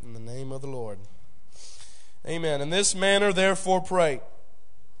in the name of the Lord. Amen. In this manner, therefore, pray.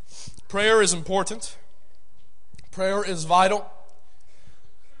 Prayer is important. Prayer is vital.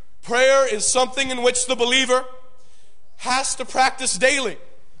 Prayer is something in which the believer has to practice daily.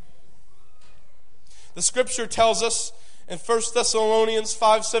 The scripture tells us in 1 Thessalonians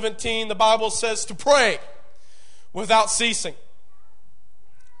 5:17, the Bible says to pray without ceasing.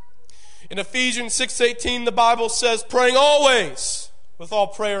 In Ephesians 6:18, the Bible says praying always with all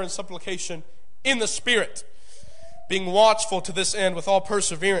prayer and supplication in the Spirit, being watchful to this end with all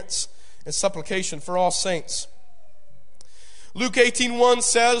perseverance and supplication for all saints. Luke 18:1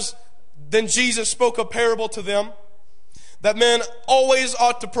 says, then Jesus spoke a parable to them that men always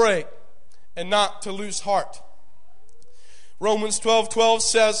ought to pray and not to lose heart. Romans 12:12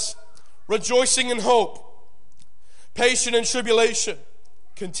 says, rejoicing in hope, patient in tribulation,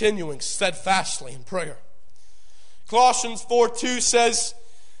 continuing steadfastly in prayer. Colossians 4:2 says,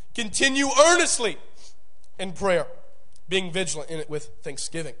 Continue earnestly in prayer, being vigilant in it with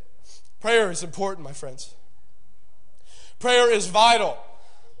thanksgiving. Prayer is important, my friends. Prayer is vital.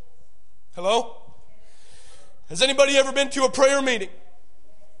 Hello? Has anybody ever been to a prayer meeting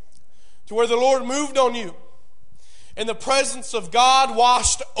to where the Lord moved on you and the presence of God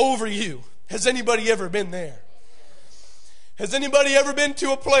washed over you? Has anybody ever been there? Has anybody ever been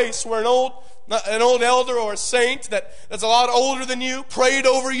to a place where an old elder or a saint that's a lot older than you prayed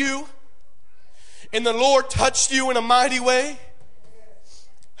over you and the Lord touched you in a mighty way?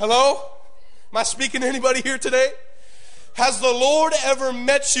 Hello? Am I speaking to anybody here today? Has the Lord ever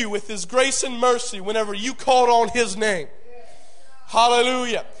met you with His grace and mercy whenever you called on His name?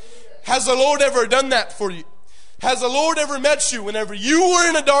 Hallelujah. Has the Lord ever done that for you? Has the Lord ever met you whenever you were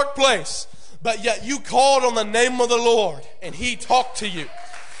in a dark place, but yet you called on the name of the Lord and He talked to you?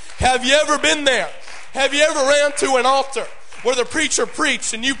 Have you ever been there? Have you ever ran to an altar where the preacher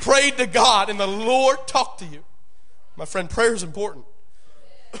preached and you prayed to God and the Lord talked to you? My friend, prayer is important.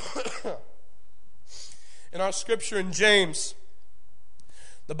 In our scripture in James,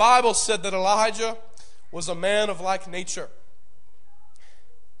 the Bible said that Elijah was a man of like nature.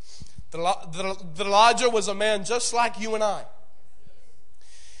 That Elijah was a man just like you and I.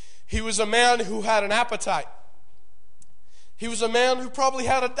 He was a man who had an appetite. He was a man who probably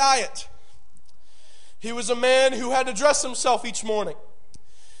had a diet. He was a man who had to dress himself each morning.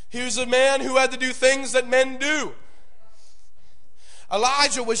 He was a man who had to do things that men do.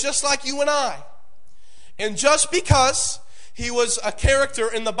 Elijah was just like you and I. And just because he was a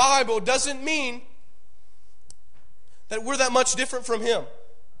character in the Bible doesn't mean that we're that much different from him.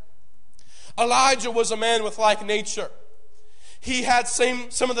 Elijah was a man with like nature. He had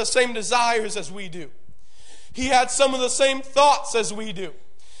some of the same desires as we do. He had some of the same thoughts as we do.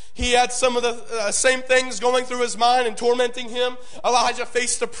 He had some of the same things going through his mind and tormenting him. Elijah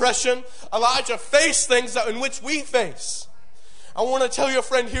faced depression. Elijah faced things in which we face. I want to tell your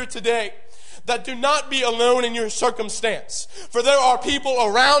friend here today that do not be alone in your circumstance. For there are people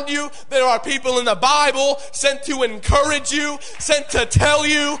around you, there are people in the Bible sent to encourage you, sent to tell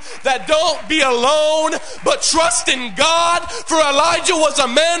you that don't be alone, but trust in God. For Elijah was a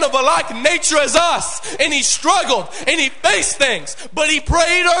man of a like nature as us, and he struggled, and he faced things, but he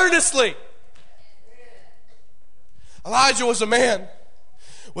prayed earnestly. Elijah was a man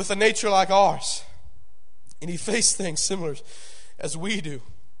with a nature like ours, and he faced things similar as we do.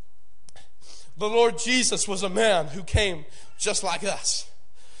 The Lord Jesus was a man who came just like us.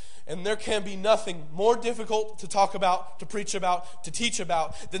 And there can be nothing more difficult to talk about, to preach about, to teach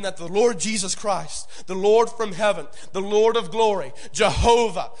about than that the Lord Jesus Christ, the Lord from heaven, the Lord of glory,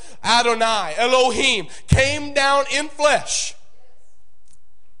 Jehovah, Adonai, Elohim, came down in flesh.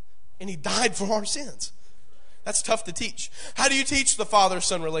 And He died for our sins. That's tough to teach. How do you teach the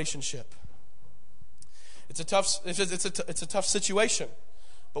father-son relationship? It's a tough situation.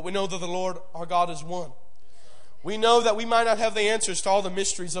 But we know that the Lord our God is one. We know that we might not have the answers to all the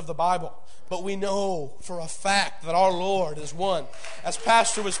mysteries of the Bible, but we know for a fact that our Lord is one. As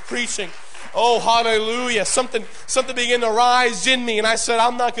Pastor was preaching, oh hallelujah, something began to rise in me, and I said,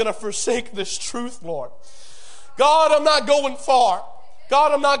 I'm not going to forsake this truth, Lord. God, I'm not going far.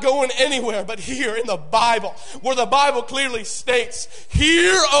 God, I'm not going anywhere but here in the Bible, where the Bible clearly states,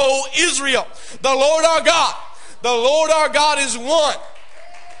 hear, O Israel, the Lord our God is one.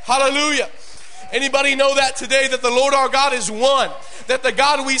 Hallelujah. Anybody know that today, that the Lord our God is one? That the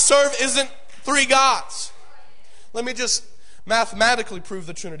God we serve isn't three gods? Let me just mathematically prove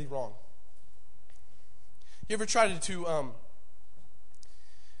the Trinity wrong. You ever tried to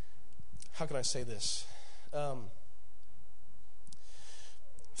how can I say this?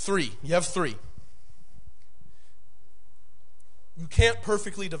 Three. You have three. You can't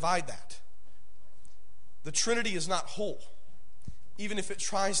perfectly divide that. The Trinity is not whole, even if it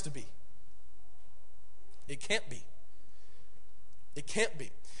tries to be. It can't be. It can't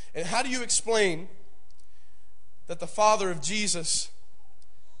be. And how do you explain that the Father of Jesus,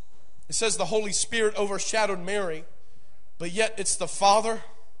 it says the Holy Spirit overshadowed Mary, but yet it's the Father?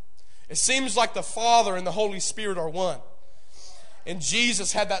 It seems like the Father and the Holy Spirit are one. And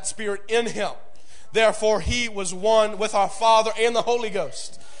Jesus had that Spirit in Him. Therefore, He was one with our Father and the Holy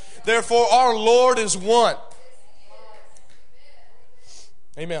Ghost. Therefore, our Lord is one.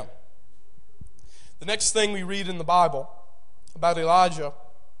 Amen. The next thing we read in the Bible about Elijah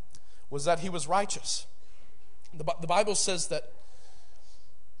was that he was righteous. The Bible says that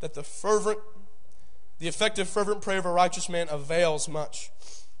the effective, fervent prayer of a righteous man avails much.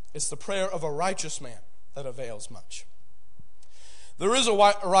 It's the prayer of a righteous man that avails much. There is a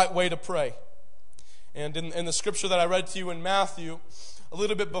right way to pray. And in the scripture that I read to you in Matthew, a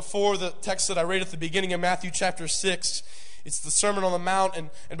little bit before the text that I read at the beginning of Matthew chapter 6. It's the Sermon on the Mount, and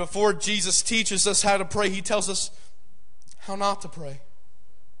before Jesus teaches us how to pray, he tells us how not to pray.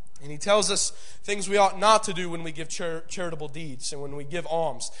 And he tells us things we ought not to do when we give charitable deeds and when we give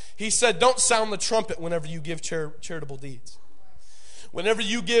alms. He said, don't sound the trumpet whenever you give charitable deeds. Whenever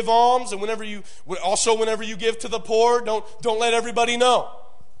you give alms and whenever you give to the poor, don't let everybody know.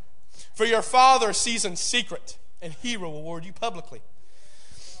 For your Father sees in secret, and He will reward you publicly.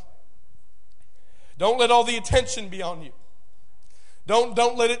 Don't let all the attention be on you.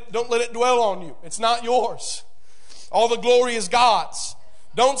 Don't let it dwell on you. It's not yours. All the glory is God's.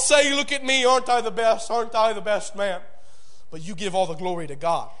 Don't say, look at me, aren't I the best man? But you give all the glory to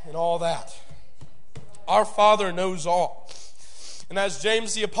God and all that. Our Father knows all. And as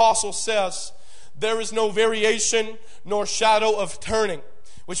James the Apostle says, there is no variation nor shadow of turning,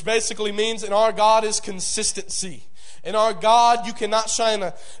 which basically means in our God is consistency. In our God, you cannot shine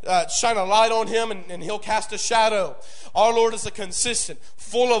a light on Him and He'll cast a shadow. Our Lord is a consistent,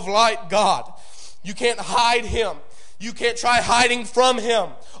 full of light God. You can't hide Him. You can't try hiding from Him.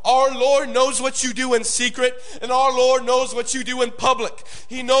 Our Lord knows what you do in secret, and our Lord knows what you do in public.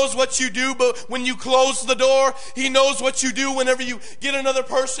 He knows what you do, but when you close the door, He knows what you do whenever you get another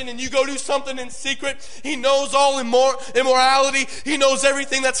person and you go do something in secret. He knows all immorality. He knows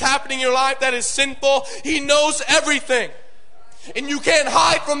everything that's happening in your life that is sinful. He knows everything. And you can't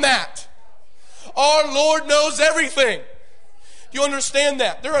hide from that. Our Lord knows everything. Do you understand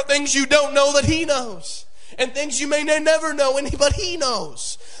that? There are things you don't know that He knows. And things you may never know, but He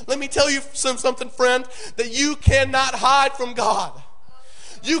knows. Let me tell you something, friend, that you cannot hide from God.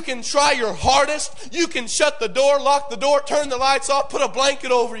 You can try your hardest. You can shut the door, lock the door, turn the lights off, put a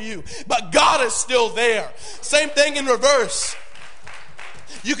blanket over you. But God is still there. Same thing in reverse.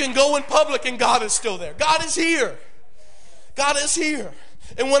 You can go in public and God is still there. God is here. God is here.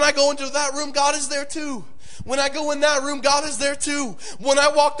 And when I go into that room, God is there too. When I go in that room, God is there too. When I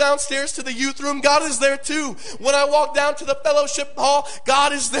walk downstairs to the youth room, God is there too. When I walk down to the fellowship hall,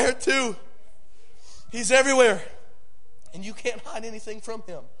 God is there too. He's everywhere. And you can't hide anything from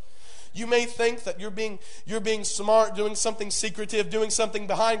Him. You may think that you're being smart, doing something secretive, doing something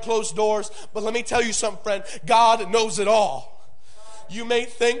behind closed doors. But let me tell you something, friend. God knows it all. You may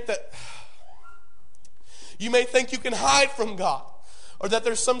think you can hide from God, or that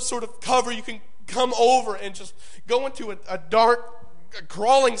there's some sort of cover you can come over and just go into a dark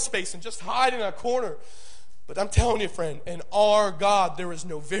crawling space and just hide in a corner. But I'm telling you, friend, in our God there is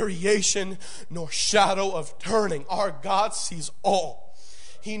no variation nor shadow of turning. Our God sees all.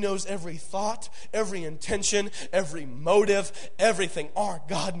 He knows every thought, every intention, every motive, everything. Our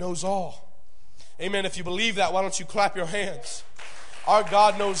God knows all. Amen. If you believe that, why don't you clap your hands? Our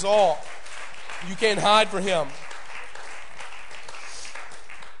God knows all. You can't hide from Him.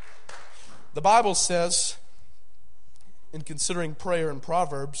 The Bible says, in considering prayer in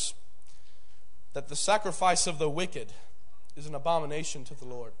Proverbs, that the sacrifice of the wicked is an abomination to the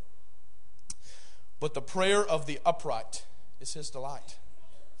Lord, but the prayer of the upright is His delight.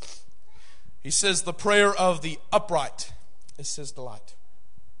 He says the prayer of the upright is His delight.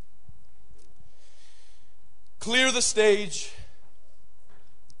 Clear the stage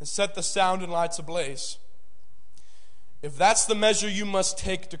and set the sound and lights ablaze. If that's the measure you must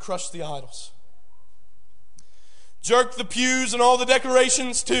take to crush the idols. Jerk the pews and all the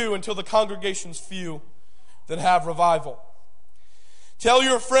decorations too until the congregation's few that have revival. Tell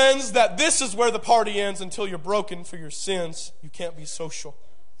your friends that this is where the party ends until you're broken for your sins. You can't be social.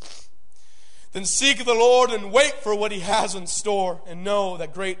 Then seek the Lord and wait for what He has in store and know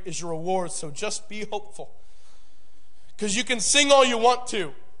that great is your reward. So just be hopeful. Because you can sing all you want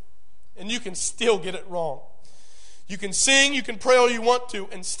to and you can still get it wrong. You can sing, you can pray all you want to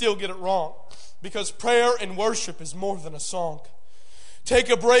and still get it wrong. Because prayer and worship is more than a song. Take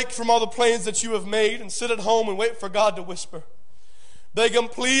a break from all the plans that you have made and sit at home and wait for God to whisper. Beg Him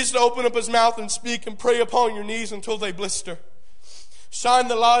please to open up His mouth and speak and pray upon your knees until they blister. Shine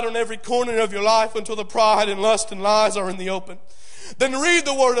the light on every corner of your life until the pride and lust and lies are in the open. Then read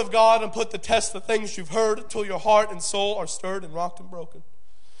the Word of God and put to test the things you've heard until your heart and soul are stirred and rocked and broken.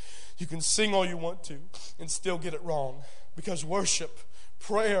 You can sing all you want to and still get it wrong. Because worship,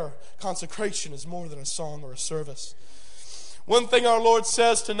 prayer, consecration is more than a song or a service. One thing our Lord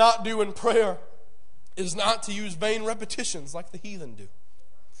says to not do in prayer is not to use vain repetitions like the heathen do.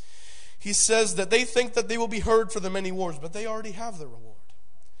 He says that they think that they will be heard for the many words, but they already have their reward.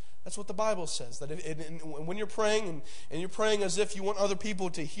 That's what the Bible says. That when you're praying and you're praying as if you want other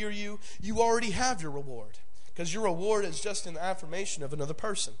people to hear you, you already have your reward. Because your reward is just in the affirmation of another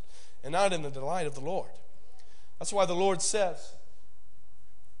person and not in the delight of the Lord. That's why the Lord says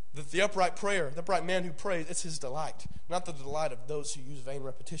That the upright prayer, the upright man who prays, it's his delight, not the delight of those who use vain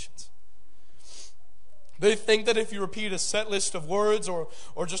repetitions. They think that if you repeat a set list of words or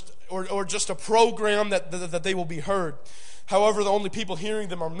just a program that they will be heard. However, the only people hearing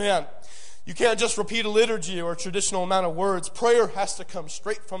them are men. You can't just repeat a liturgy or a traditional amount of words. Prayer has to come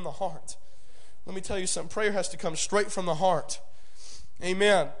straight from the heart. Let me tell you something. Prayer has to come straight from the heart.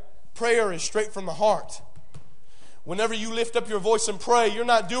 Amen. Prayer is straight from the heart. Whenever you lift up your voice and pray, you're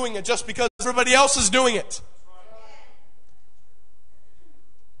not doing it just because everybody else is doing it.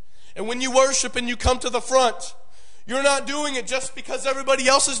 And when you worship and you come to the front, you're not doing it just because everybody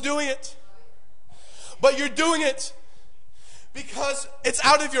else is doing it. But you're doing it because it's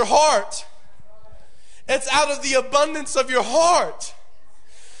out of your heart. It's out of the abundance of your heart.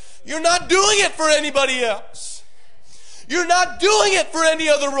 You're not doing it for anybody else. You're not doing it for any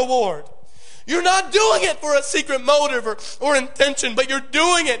other reward. You're not doing it for a secret motive or intention, but you're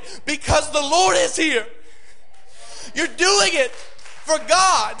doing it because the Lord is here. You're doing it for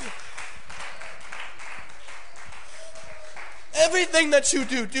God. Everything that you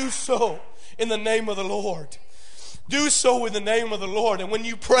do so in the name of the Lord. Do so in the name of the Lord. And when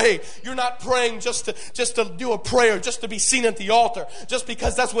you pray, you're not praying just to do a prayer, just to be seen at the altar, just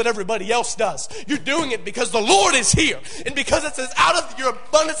because that's what everybody else does. You're doing it because the Lord is here. And because it's out of your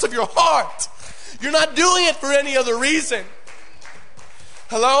abundance of your heart. You're not doing it for any other reason.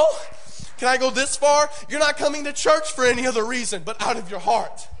 Hello? Can I go this far? You're not coming to church for any other reason but out of your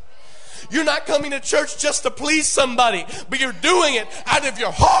heart. You're not coming to church just to please somebody, but you're doing it out of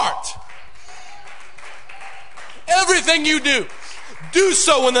your heart. Everything you do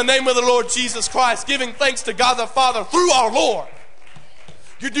so in the name of the Lord Jesus Christ, giving thanks to God the Father through our Lord.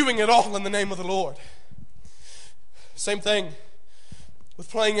 You're doing it all in the name of the Lord. Same thing with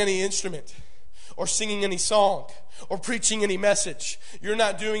playing any instrument or singing any song or preaching any message. You're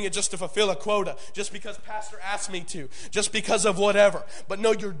not doing it just to fulfill a quota, just because pastor asked me to, just because of whatever. But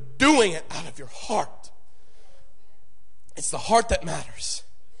no, you're doing it out of your heart. It's the heart that matters.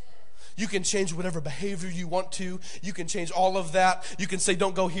 You can change whatever behavior you want to. You can change all of that. You can say,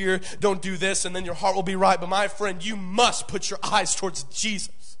 don't go here, don't do this, and then your heart will be right. But my friend, you must put your eyes towards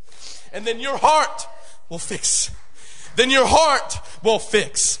Jesus. And then your heart will fix. Then your heart will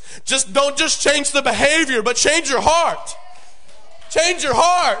fix. Don't just change the behavior, but change your heart. Change your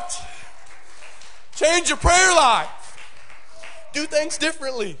heart. Change your prayer life. Do things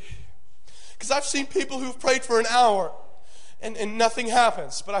differently. Because I've seen people who've prayed for an hour and nothing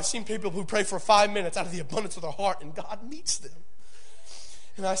happens. But I've seen people who pray for 5 minutes out of the abundance of their heart and God meets them.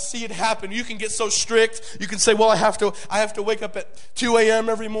 And I see it happen. You can get so strict. You can say, well, I have to wake up at 2 a.m.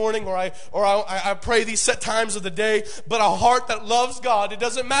 every morning, or I pray these set times of the day. But a heart that loves God, it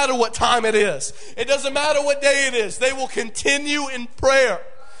doesn't matter what time it is. It doesn't matter what day it is. They will continue in prayer.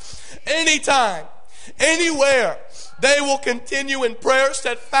 Anytime, anywhere, they will continue in prayer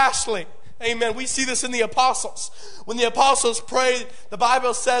steadfastly. Amen. We see this in the apostles. When the apostles prayed, the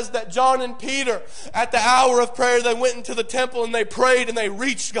Bible says that John and Peter, at the hour of prayer, they went into the temple and they prayed and they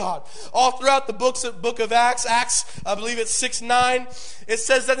reached God. All throughout the book of Acts, I believe it's 6:9, it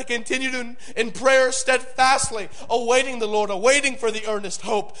says that they continued in prayer steadfastly, awaiting the Lord, awaiting for the earnest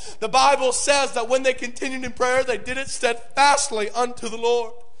hope. The Bible says that when they continued in prayer, they did it steadfastly unto the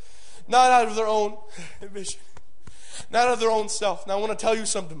Lord. Not out of their own vision, not out of their own self. Now I want to tell you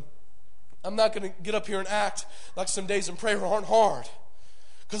something. I'm not going to get up here and act like some days in prayer aren't hard,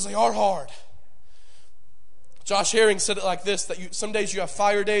 because they are hard. Josh Herring said it like this, that some days you have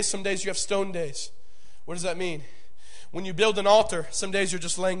fire days, some days you have stone days. What does that mean? When you build an altar, some days you're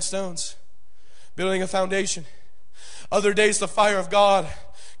just laying stones, building a foundation. Other days the fire of God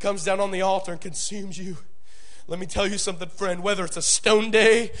comes down on the altar and consumes you. Let me tell you something, friend. Whether it's a stone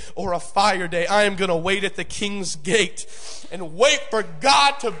day or a fire day, I am going to wait at the King's gate and wait for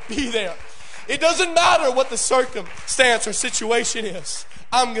God to be there. It doesn't matter what the circumstance or situation is.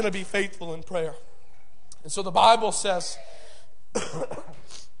 I'm going to be faithful in prayer. And so the Bible says that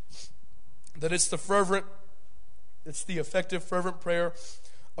it's the effective, fervent prayer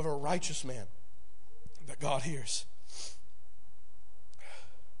of a righteous man that God hears.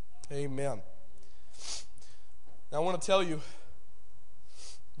 Amen. Now I want to tell you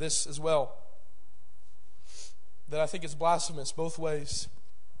this as well, that I think it's blasphemous both ways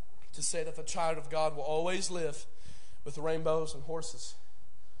to say that the child of God will always live with rainbows and horses,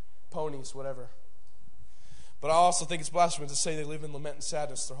 ponies, whatever. But I also think it's blasphemous to say they live in lament and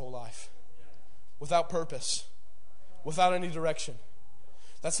sadness their whole life, without purpose, without any direction.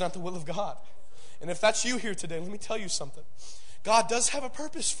 That's not the will of God. And if that's you here today, let me tell you something. God does have a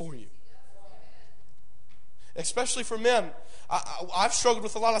purpose for you. Especially for men. I've struggled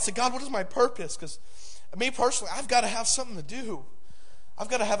with a lot. I said, God, what is my purpose? Because me personally, I've got to have something to do. I've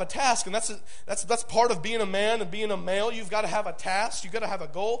got to have a task, and that's part of being a man and being a male. You've got to have a task. You've got to have a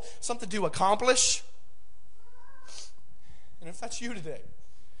goal, something to accomplish. And if that's you today,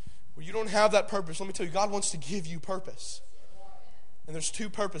 where you don't have that purpose, let me tell you, God wants to give you purpose. And there's two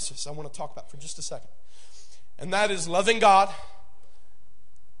purposes I want to talk about for just a second. And that is loving God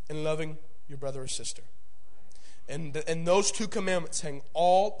and loving your brother or sister. And those two commandments hang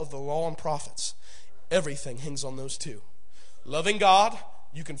all of the law and prophets. Everything hangs on those two. Loving God,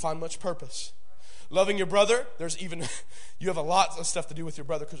 you can find much purpose. Loving your brother, you have a lot of stuff to do with your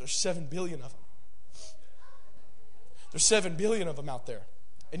brother because there's 7 billion of them. There's 7 billion of them out there.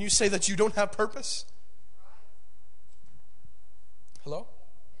 And you say that you don't have purpose? Hello?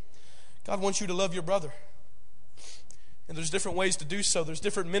 God wants you to love your brother. And there's different ways to do so. There's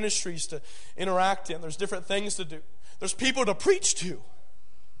different ministries to interact in. There's different things to do. There's people to preach to.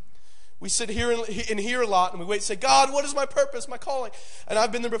 We sit here and hear a lot, and we wait and say, God, what is my purpose, my calling? And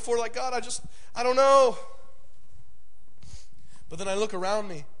I've been there before, like, God, I don't know. But then I look around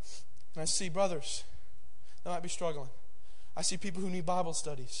me, and I see brothers that might be struggling. I see people who need Bible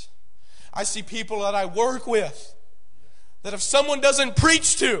studies. I see people that I work with that if someone doesn't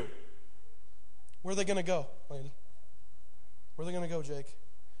preach to, where are they going to go, Landy? Where are they going to go, Jake?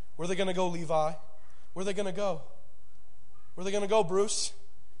 Where are they going to go, Levi? Where are they going to go? Where are they going to go, Bruce?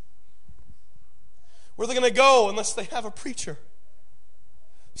 Where are they going to go unless they have a preacher?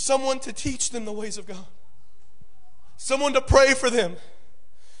 Someone to teach them the ways of God. Someone to pray for them.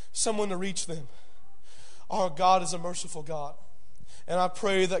 Someone to reach them. Our God is a merciful God. And I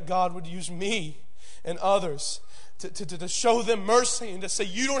pray that God would use me and others to show them mercy and to say,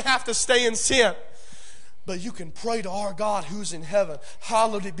 you don't have to stay in sin. But you can pray to our God who's in heaven.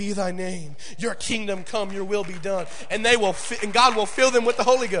 Hallowed be thy name. Your kingdom come, your will be done. And God will fill them with the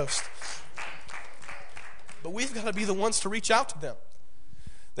Holy Ghost. But we've got to be the ones to reach out to them.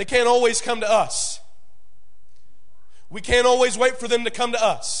 They can't always come to us. We can't always wait for them to come to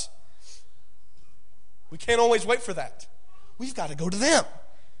us. We can't always wait for that. We've got to go to them.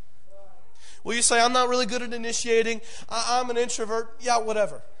 Well, you say, I'm not really good at initiating. I'm an introvert. Yeah,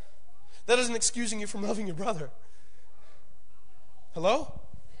 whatever. That isn't excusing you from loving your brother. Hello?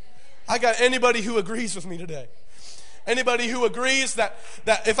 I got anybody who agrees with me today. Anybody who agrees that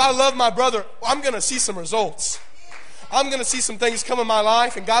if I love my brother, I'm going to see some results. I'm going to see some things come in my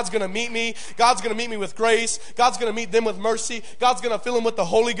life, and God's going to meet me. God's going to meet me with grace. God's going to meet them with mercy. God's going to fill them with the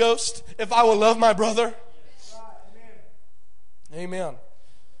Holy Ghost if I will love my brother. Amen.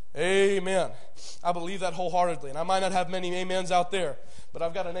 Amen. I believe that wholeheartedly. And I might not have many amens out there, but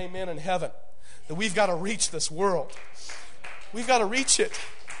I've got an amen in heaven. That we've got to reach this world. We've got to reach it.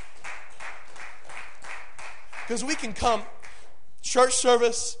 Because we can come church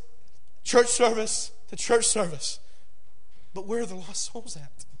service to church service. But where are the lost souls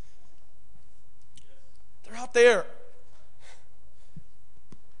at? They're out there.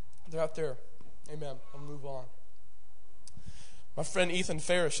 They're out there. Amen. I'll move on. My friend Ethan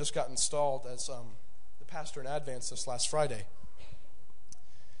Ferris just got installed as the pastor in Advance this last Friday.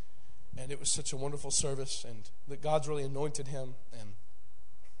 And it was such a wonderful service, and that God's really anointed him, and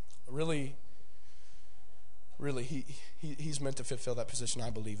really, he's meant to fulfill that position,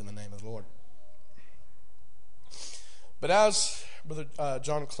 I believe, in the name of the Lord. But as Brother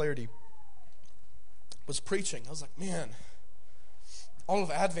John Clarity was preaching, I was like, man, all of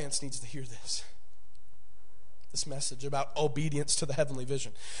Advance needs to hear this message about obedience to the heavenly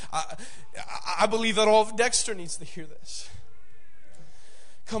vision. I believe that all of Dexter needs to hear this.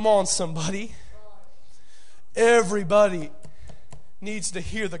 Come on, somebody. Everybody needs to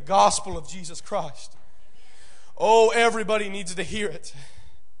hear the gospel of Jesus Christ. Oh, everybody needs to hear it.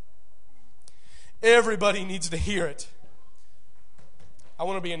 Everybody needs to hear it. I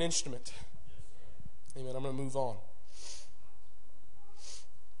want to be an instrument. Amen. I'm going to move on.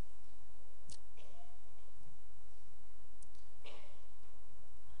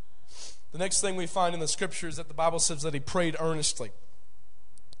 The next thing we find in the scripture is that the Bible says that he prayed earnestly.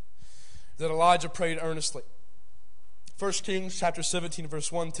 That Elijah prayed earnestly. 1 Kings chapter 17 verse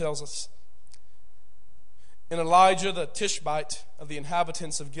 1 tells us, and Elijah the Tishbite of the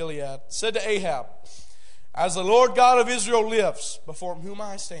inhabitants of Gilead said to Ahab, as the Lord God of Israel lives, before whom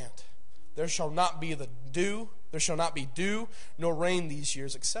I stand, there shall not be dew nor rain these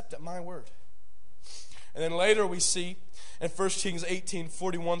years, except at my word. And then later we see in 1 Kings 18,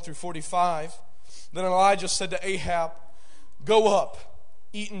 41 through 45, then Elijah said to Ahab, go up,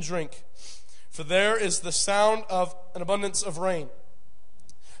 eat and drink, for there is the sound of an abundance of rain.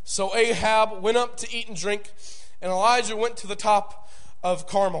 So Ahab went up to eat and drink, and Elijah went to the top of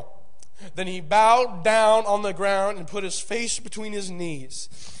Carmel. Then he bowed down on the ground and put his face between his knees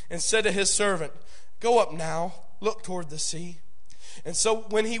and said to his servant, "Go up now, look toward the sea." And so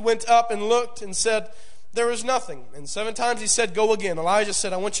when he went up and looked and said, "There is nothing," and 7 times he said, "Go again," Elijah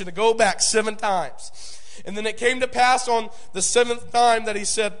said, "I want you to go back 7 times. And then it came to pass on the 7th time that he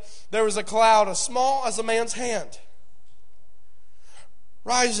said, "There was a cloud as small as a man's hand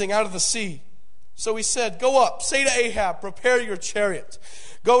rising out of the sea." So he said, "Go up, say to Ahab, prepare your chariot.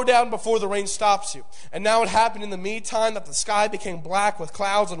 Go down before the rain stops you." And now it happened in the meantime that the sky became black with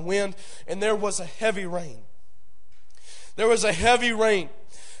clouds and wind, and there was a heavy rain. There was a heavy rain.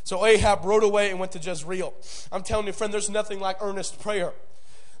 So Ahab rode away and went to Jezreel. I'm telling you, friend, there's nothing like earnest prayer.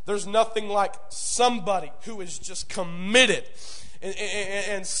 There's nothing like somebody who is just committed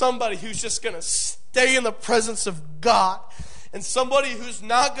and somebody who's just going to stay in the presence of God. And somebody who's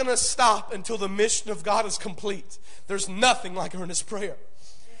not going to stop until the mission of God is complete. There's nothing like earnest prayer.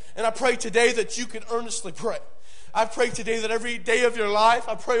 And I pray today that you can earnestly pray. I pray today that every day of your life,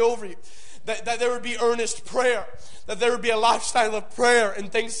 I pray over you, that there would be earnest prayer, that there would be a lifestyle of prayer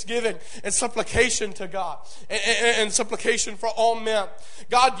and thanksgiving and supplication to God and supplication for all men.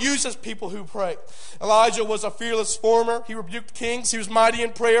 God uses people who pray. Elijah was a fearless farmer. He rebuked kings. He was mighty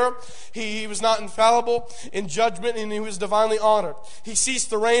in prayer. He was not infallible in judgment, and he was divinely honored. He ceased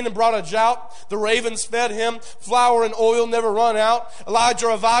the rain and brought a drought. The ravens fed him. Flour and oil never run out. Elijah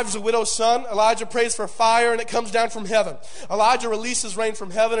revives a widow's son. Elijah prays for fire, and it comes down from heaven. Elijah releases rain from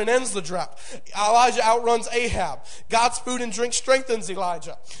heaven and ends the drought. Elijah outruns Ahab. God's food and drink strengthens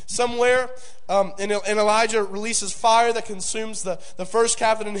Elijah. Somewhere, and Elijah releases fire that consumes the first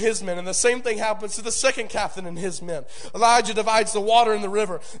captain and his men. And the same thing happens to the second captain and his men. Elijah divides the water in the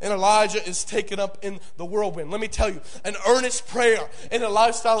river, and Elijah is taken up in the whirlwind. Let me tell you, an earnest prayer and a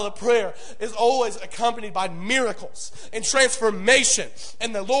lifestyle of prayer is always accompanied by miracles and transformation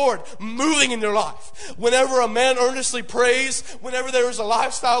and the Lord moving in your life. Whenever a man earnestly prays, whenever there is a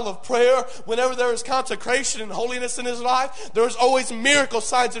lifestyle of prayer, whenever there is consecration and holiness in his life, there is always miracle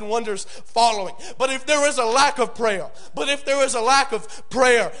signs and wonders following. But if there is a lack of prayer, if there is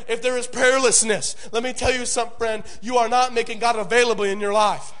prayerlessness, let me tell you something, friend, you are not making God available in your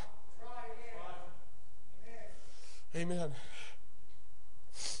life. Amen.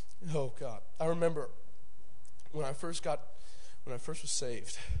 Oh God, I remember when I first was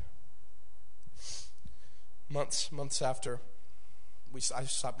saved, months after I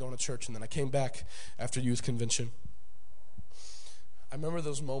stopped going to church, and then I came back after youth convention. I remember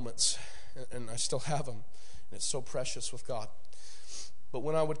those moments, and I still have them, and it's so precious with God. But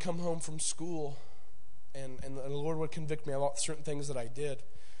when I would come home from school, and the Lord would convict me about certain things that I did,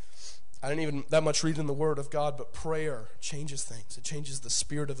 I didn't even that much read in the Word of God, but prayer changes things. It changes the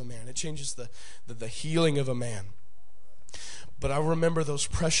spirit of a man. It changes the healing of a man. But I remember those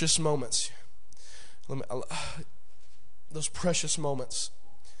precious moments. Those precious moments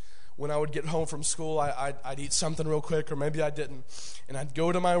when I would get home from school, I'd eat something real quick, or maybe I didn't, and I'd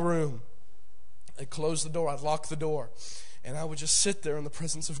go to my room, I'd close the door, I'd lock the door, and I would just sit there in the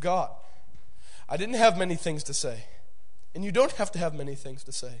presence of God. I didn't have many things to say, and you don't have to have many things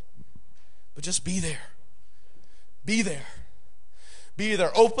to say, but just be there. Be there. Be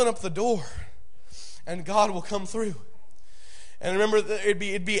there. Open up the door, and God will come through. And remember,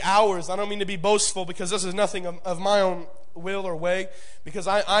 it'd be hours. I don't mean to be boastful, because this is nothing of my own will or way, because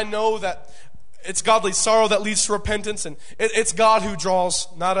I know that it's godly sorrow that leads to repentance, and it's God who draws,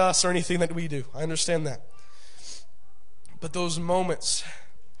 not us or anything that we do. I understand that. But those moments,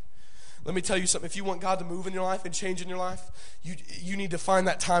 let me tell you something. If you want God to move in your life and change in your life, you need to find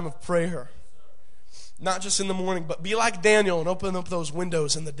that time of prayer. Not just in the morning, but be like Daniel and open up those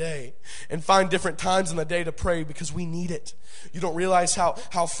windows in the day and find different times in the day to pray, because we need it. You don't realize how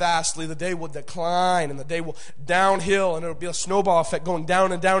fastly the day will decline, and the day will downhill, and it'll be a snowball effect going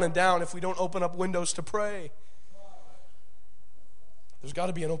down and down and down if we don't open up windows to pray. There's got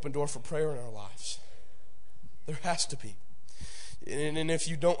to be an open door for prayer in our lives. There has to be. And if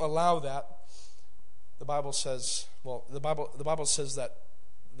you don't allow that, the Bible says that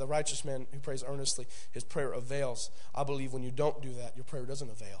the righteous man who prays earnestly, his prayer avails. I believe when you don't do that, your prayer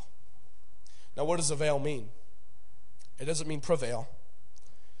doesn't avail. Now, what does avail mean? It doesn't mean prevail,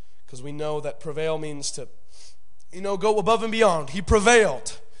 because we know that prevail means to, go above and beyond. He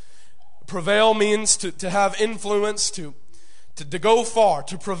prevailed. Prevail means to have influence, to go far,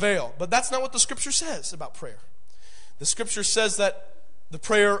 to prevail. But that's not what the Scripture says about prayer. The Scripture says that the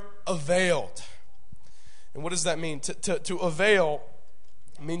prayer availed. And what does that mean? To avail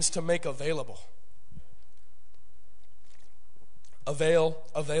means to make available.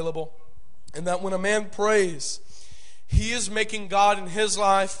 available. And that when a man prays, he is making God in his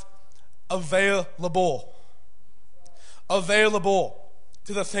life available. Available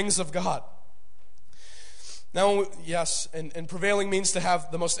to the things of God. Now, yes, and prevailing means to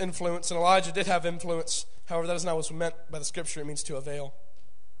have the most influence, and Elijah did have influence. However, that is not what's meant by the scripture. It means to avail.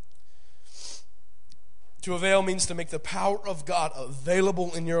 To avail means to make the power of God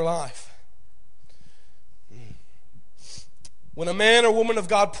available in your life. When a man or woman of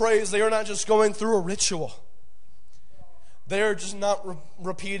God prays, they are not just going through a ritual. They are just not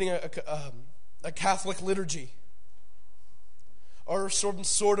repeating a Catholic liturgy or some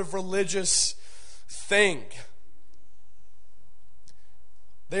sort of religious thing.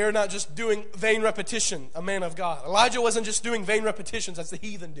 They are not just doing vain repetition, a man of God. Elijah wasn't just doing vain repetitions as the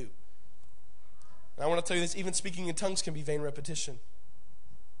heathen do. And I want to tell you this, even speaking in tongues can be vain repetition.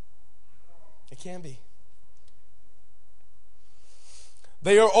 It can be.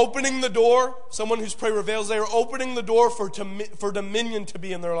 They are opening the door, someone whose prayer reveals, they are opening the door for dominion to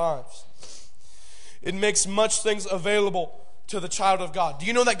be in their lives. It makes much things available to the child of God. Do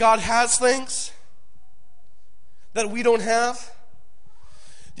you know that God has things that we don't have?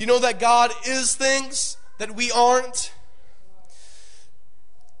 Do you know that God is things that we aren't?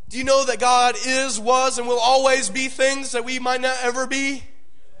 Do you know that God is, was, and will always be things that we might not ever be?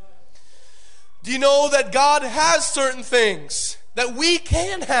 Do you know that God has certain things that we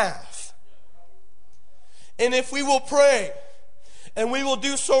can have? And if we will pray, and we will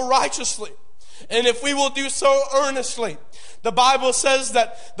do so righteously, and if we will do so earnestly, the Bible says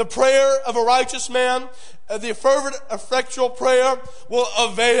that the prayer of a righteous man, the fervent, effectual prayer, will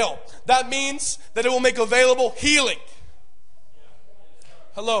avail. That means that it will make available healing.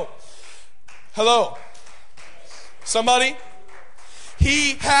 Hello. Hello. Somebody?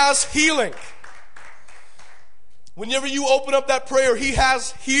 He has healing. Whenever you open up that prayer, He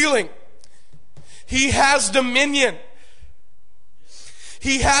has healing. He has dominion.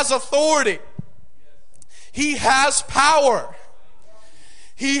 He has authority. He has power.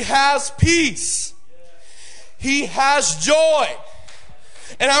 He has peace. He has joy.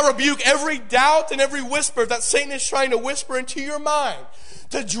 And I rebuke every doubt and every whisper that Satan is trying to whisper into your mind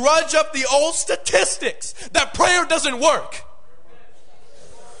to drudge up the old statistics that prayer doesn't work.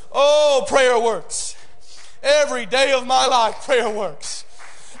 Oh, prayer works. Every day of my life, prayer works.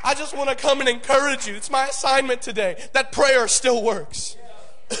 I just want to come and encourage you. It's my assignment today that prayer still works.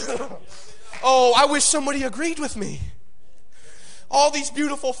 Oh, I wish somebody agreed with me. All these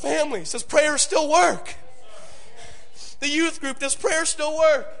beautiful families, does prayer still work? The youth group, does prayer still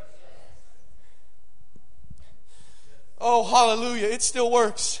work? Oh, hallelujah, it still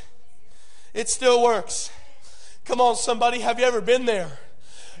works. It still works. Come on, somebody, have you ever been there?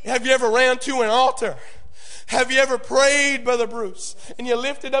 Have you ever ran to an altar? Have you ever prayed, Brother Bruce, and you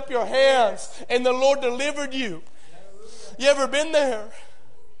lifted up your hands and the Lord delivered you? You ever been there?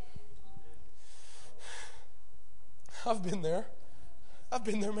 I've been there. I've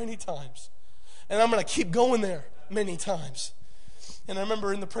been there many times. And I'm going to keep going there many times. And I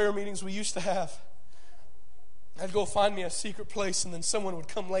remember in the prayer meetings we used to have, I'd go find me a secret place and then someone would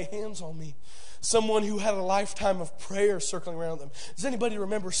come lay hands on me. Someone who had a lifetime of prayer circling around them. Does anybody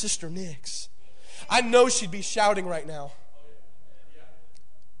remember Sister Nix? I know she'd be shouting right now.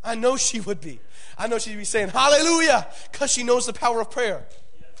 I know she would be. I know she'd be saying, hallelujah, because she knows the power of prayer.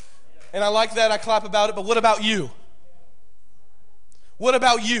 And I like that. I clap about it. But what about you? What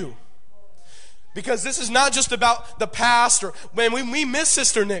about you? Because this is not just about the past. Or when we miss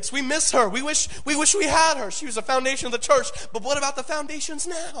Sister Nix. We miss her. We wish we had her. She was the foundation of the church. But what about the foundations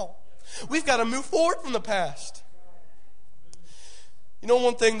now? We've got to move forward from the past. You know,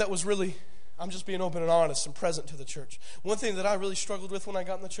 one thing that was really, I'm just being open and honest and present to the church. One thing that I really struggled with when I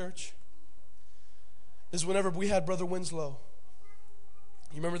got in the church is whenever we had Brother Winslow.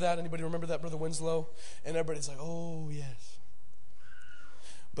 You remember that? Anybody remember that, Brother Winslow? And everybody's like, oh, yes.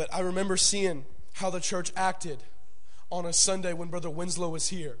 But I remember seeing how the church acted on a Sunday when Brother Winslow was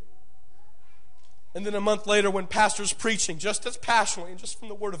here. And then a month later when pastor's preaching just as passionately and just from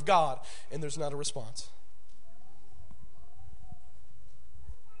the Word of God, and there's not a response.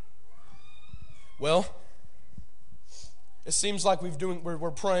 Well, it seems like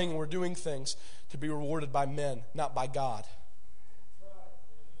we're praying and we're doing things to be rewarded by men, not by God.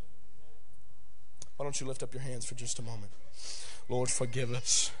 Why don't you lift up your hands for just a moment? Lord, forgive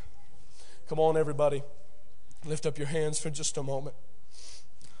us. Come on, everybody. Lift up your hands for just a moment.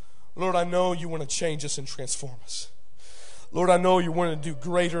 Lord, I know you want to change us and transform us. Lord, I know you want to do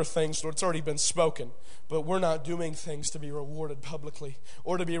greater things. Lord, it's already been spoken. But we're not doing things to be rewarded publicly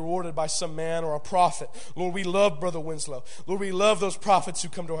or to be rewarded by some man or a prophet. Lord, we love Brother Winslow. Lord, we love those prophets who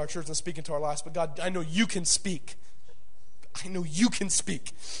come to our church and speak into our lives. But God, I know you can speak. I know you can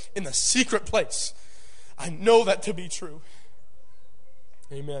speak in the secret place. I know that to be true.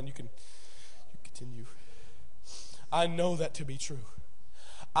 Amen. You continue. I know that to be true.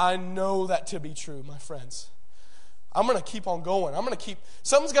 I know that to be true, my friends. I'm going to keep on going.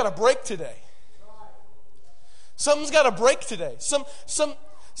 Something's got to break today. Something's got to break today. Some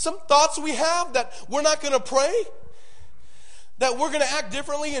thoughts we have that we're not going to pray, that we're going to act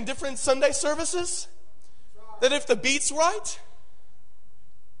differently in different Sunday services, that if the beat's right,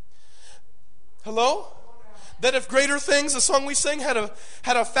 hello? That if Greater Things, the song we sing, had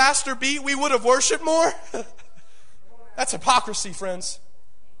a faster beat, we would have worshiped more. That's hypocrisy, friends.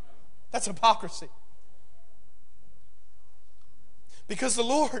 That's hypocrisy. Because the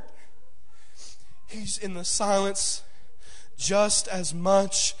Lord, He's in the silence just as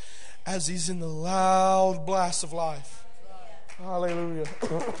much as He's in the loud blast of life. Hallelujah.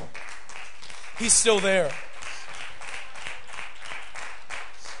 He's still there.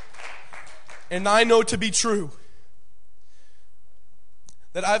 And I know to be true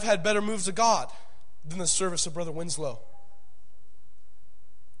that I've had better moves of God than the service of Brother Winslow.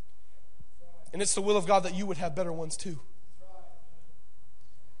 And it's the will of God that you would have better ones too.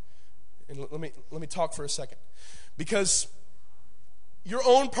 And let me talk for a second. Because your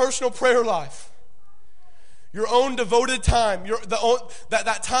own personal prayer life, your own devoted time,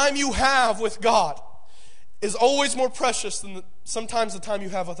 that time you have with God is always more precious than sometimes the time you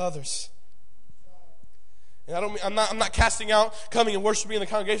have with others. And I'm not casting out coming and worshiping in the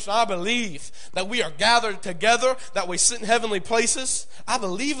congregation. I believe that we are gathered together, that we sit in heavenly places. I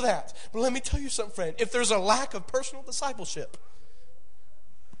believe that. But let me tell you something, friend. If there's a lack of personal discipleship,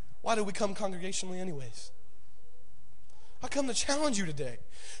 why do we come congregationally anyways? I come to challenge you today.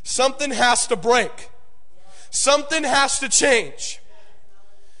 Something has to break. Something has to change.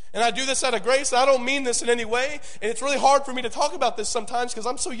 And I do this out of grace. I don't mean this in any way. And it's really hard for me to talk about this sometimes because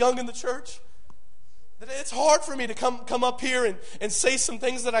I'm so young in the church. It's hard for me to come up here and say some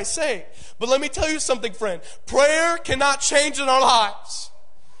things that I say. But let me tell you something, friend. Prayer cannot change in our lives.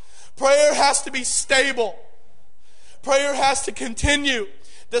 Prayer has to be stable. Prayer has to continue.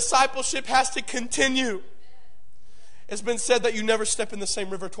 Discipleship has to continue. It's been said that you never step in the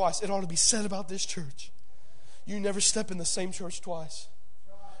same river twice. It ought to be said about this church. You never step in the same church twice.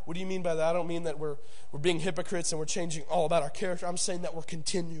 What do you mean by that? I don't mean that we're being hypocrites and we're changing all about our character. I'm saying that we're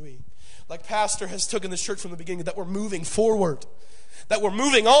continuing. Like Pastor has taken this church from the beginning, that we're moving forward. That we're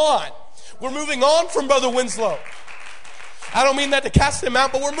moving on. We're moving on from Brother Winslow. I don't mean that to cast him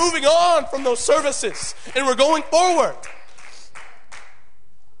out, but we're moving on from those services. And we're going forward.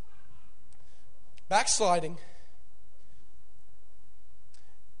 Backsliding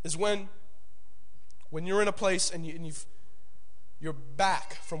is when you're in a place and you're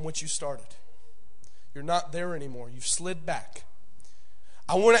back from what you started. You're not there anymore. You've slid back.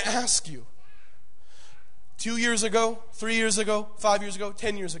 I want to ask you, 2 years ago, 3 years ago, 5 years ago,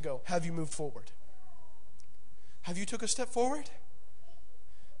 10 years ago, have you moved forward? Have you took a step forward?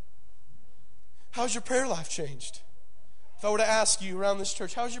 How's your prayer life changed? If I were to ask you around this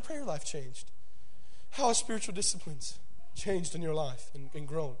church, how's your prayer life changed? How have spiritual disciplines changed in your life and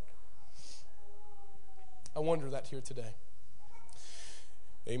grown? I wonder that here today.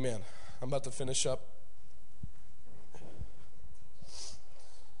 Amen. I'm about to finish up.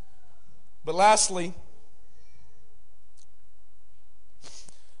 But lastly,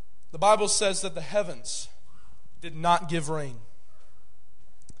 the Bible says that the heavens did not give rain.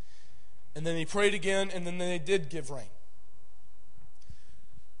 And then he prayed again, and then they did give rain.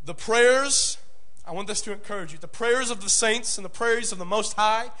 The prayers, I want this to encourage you, the prayers of the saints and the prayers of the Most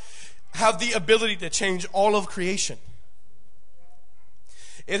High have the ability to change all of creation.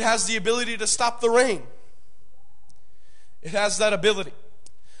 It has the ability to stop the rain. It has that ability.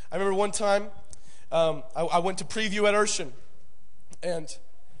 I remember one time I went to preview at Urshan, and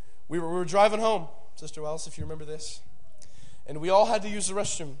we were driving home, Sister Wallace, if you remember this, and we all had to use the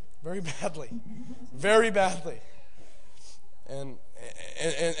restroom very badly, very badly. And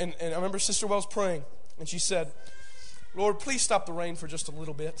I remember Sister Wells praying, and she said, "Lord, please stop the rain for just a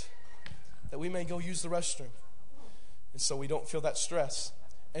little bit, that we may go use the restroom, and so we don't feel that stress."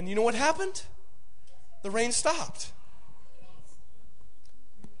 And you know what happened? The rain stopped.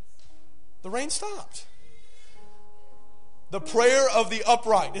 The rain stopped. The prayer of the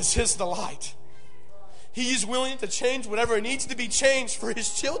upright is his delight. He is willing to change whatever needs to be changed for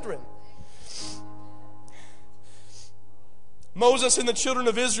his children. Moses and the children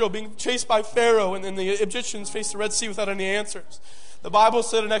of Israel being chased by Pharaoh, and then the Egyptians faced the Red Sea without any answers. The Bible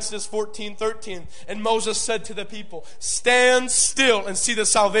said in Exodus 14:13, and Moses said to the people, stand still and see the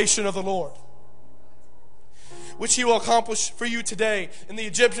salvation of the Lord, which he will accomplish for you today. And the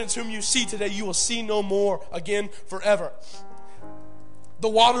Egyptians whom you see today, you will see no more again forever. The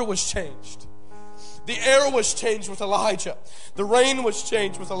water was changed. The air was changed with Elijah. The rain was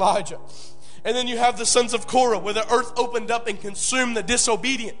changed with Elijah. And then you have the sons of Korah, where the earth opened up and consumed the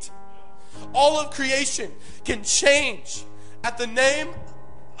disobedient. All of creation can change at the name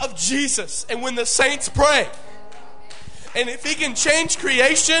of Jesus and when the saints pray. And if he can change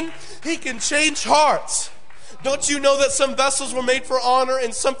creation, he can change hearts. Don't you know that some vessels were made for honor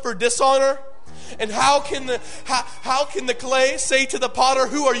and some for dishonor? And how can the clay say to the potter,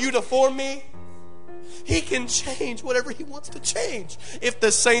 who are you to form me? He can change whatever he wants to change if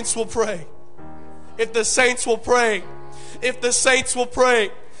the saints will pray. If the saints will pray. If the saints will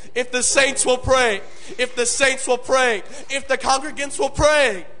pray. If the saints will pray. If the saints will pray. If the congregants will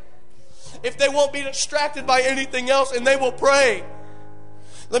pray. If they won't be distracted by anything else and they will pray.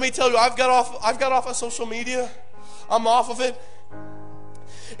 Let me tell you, I've got off of social media. I'm off of it.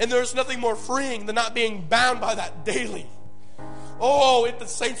 And there's nothing more freeing than not being bound by that daily. Oh, if the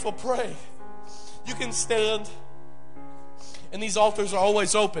saints will pray. You can stand. And these altars are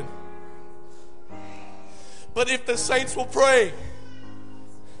always open. But if the saints will pray,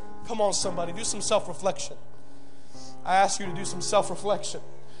 come on somebody, do some self-reflection. I ask you to do some self-reflection.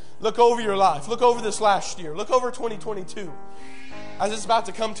 Look over your life. Look over this last year. Look over 2022. As it's about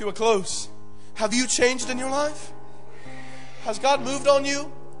to come to a close. Have you changed in your life? Has God moved on you?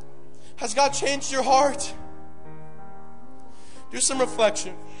 Has God changed your heart? Do some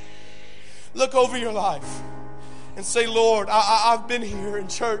reflection. Look over your life and say, Lord, I've been here in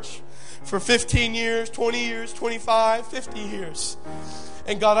church for 15 years, 20 years, 25, 50 years.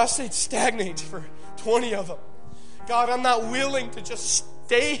 And God, I stayed stagnant for 20 of them. God, I'm not willing to just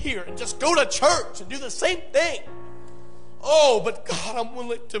stay here and just go to church and do the same thing. Oh, but God, I'm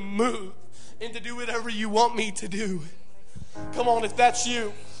willing to move and to do whatever you want me to do. Come on, if that's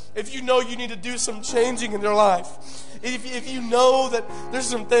you. If you know you need to do some changing in your life. If you know that there's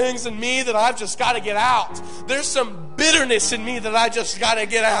some things in me that I've just got to get out. There's some bitterness in me that I just got to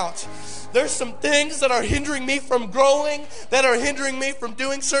get out. There's some things that are hindering me from growing, that are hindering me from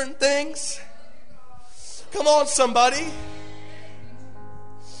doing certain things. Come on, somebody.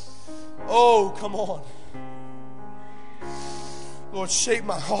 Oh, come on. Lord, shape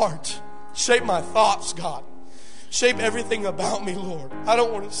my heart. Shape my thoughts, God. Shape everything about me, Lord. I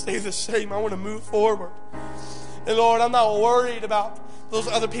don't want to stay the same. I want to move forward. And Lord, I'm not worried about those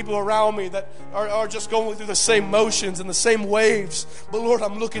other people around me that are just going through the same motions and the same waves. But Lord,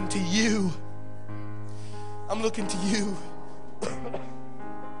 I'm looking to you. I'm looking to you.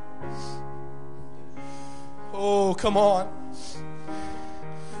 Oh, come on.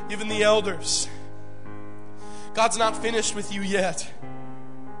 Even the elders. God's not finished with you yet.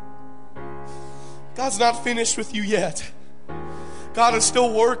 God's not finished with you yet. God is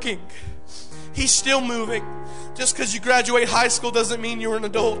still working. He's still moving. Just because you graduate high school doesn't mean you're an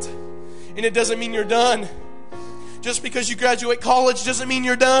adult. And it doesn't mean you're done. Just because you graduate college doesn't mean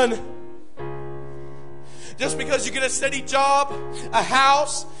you're done. Just because you get a steady job, a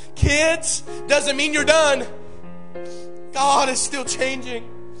house, kids, doesn't mean you're done. God is still changing.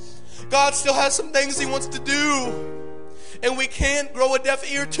 God still has some things He wants to do. And we can't grow a deaf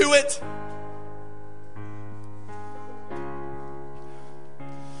ear to it.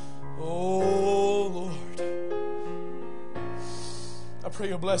 Oh, Lord. I pray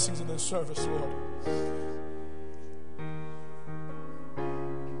your blessings in this service, Lord.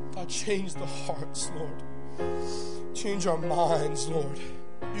 God, change the hearts, Lord. Change our minds, Lord.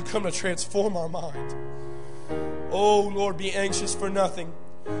 You come to transform our mind. Oh, Lord, be anxious for nothing,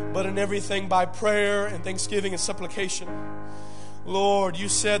 but in everything by prayer and thanksgiving and supplication. Lord, you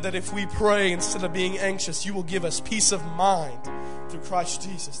said that if we pray instead of being anxious, you will give us peace of mind through Christ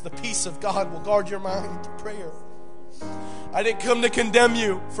Jesus. The peace of God will guard your mind through prayer. I didn't come to condemn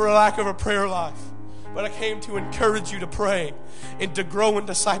you for a lack of a prayer life, but I came to encourage you to pray and to grow in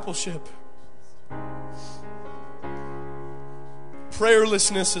discipleship.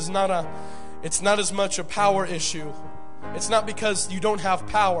 Prayerlessness is not as much a power issue. It's not because you don't have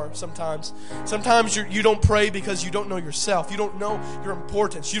power sometimes. Sometimes you don't pray because you don't know yourself. You don't know your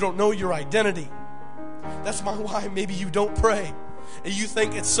importance. You don't know your identity. That's why maybe you don't pray. And you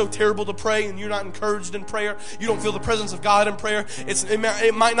think it's so terrible to pray and you're not encouraged in prayer. You don't feel the presence of God in prayer.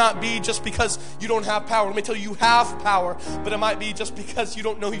 It might not be just because you don't have power. Let me tell you, you have power. But it might be just because you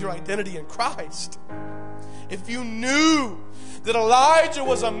don't know your identity in Christ. if you knew that Elijah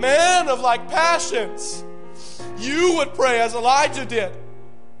was a man of like passions, you would pray as Elijah did.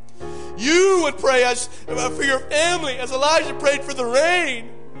 You would pray as for your family as Elijah prayed for the rain.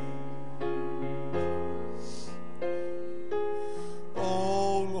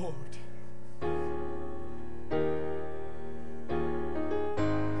 Oh, Lord.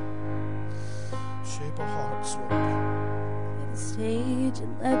 Shape our hearts, Lord. The stage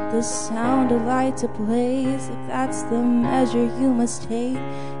and let the sound of light ablaze. If that's the measure you must take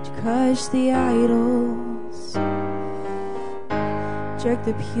to crush the idols. Jerk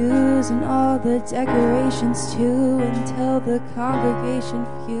the pews and all the decorations too, and tell the congregation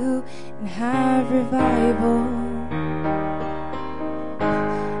few and have revival.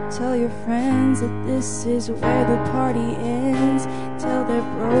 Tell your friends that this is where the party ends. Tell they're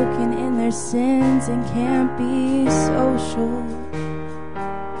broken in their sins and can't be social.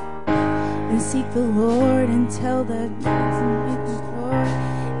 And seek the Lord and tell that meet the Lord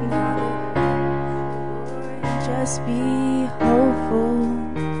and not the Lord, and just be hopeful.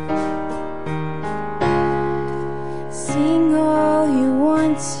 Sing all you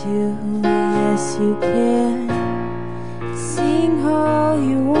want to, yes you can. Sing all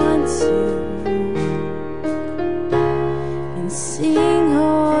you want to, and sing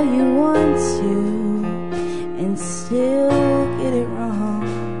all you want to, and still get it wrong.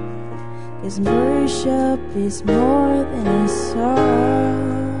 'Cause worship is more than a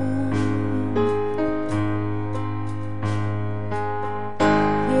song.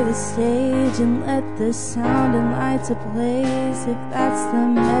 Clear the stage and let the sound and lights ablaze. If that's the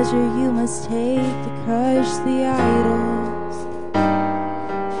measure you must take to crush the idols.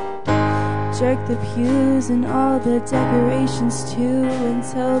 Jerk the pews and all the decorations too, and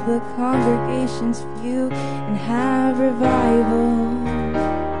tell the congregations few and have revival.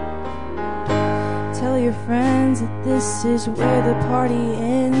 Tell your friends that this is where the party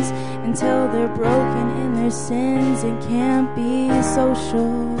ends, and tell they're broken in their sins and can't be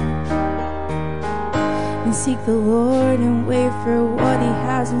social. And seek the Lord and wait for what He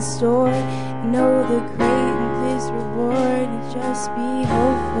has in store. Know the great and His reward, and just be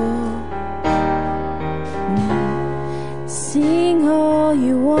hopeful. Sing all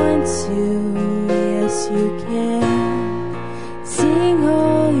you want to, yes you can. Sing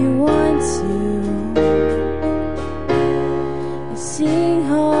all you want to.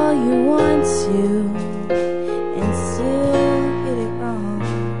 Sing all you want to, and still get it wrong.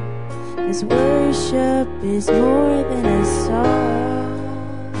 'Cause worship is more than a song.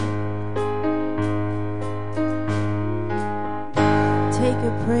 Take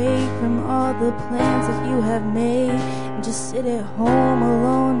a break from all the plans that you have made, and just sit at home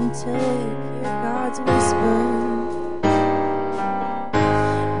alone until you hear God's whisper.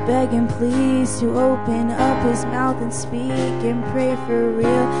 Beg and please to open up His mouth and speak, and pray for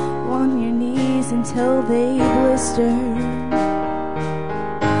real on your knees until they blister.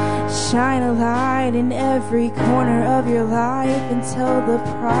 Shine a light in every corner of your life until the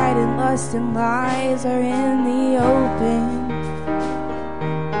pride and lust and lies are in the open.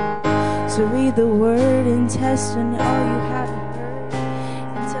 So read the word and test on all you haven't heard,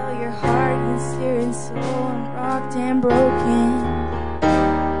 until your heart is sincere and soul and rocked and broken.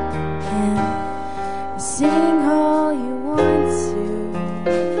 And sing all you want to,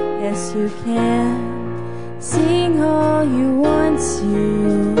 yes you can. Sing all you want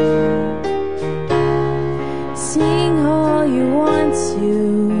to. Sing all you want to,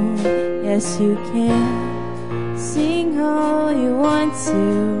 yes you can. Sing all you want to.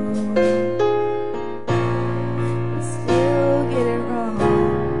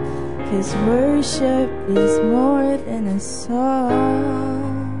 His worship is more than a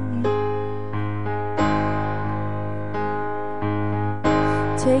song.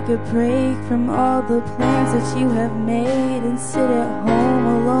 Take a break from all the plans that you have made, and sit at home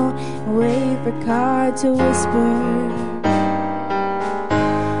alone and wait for God to whisper.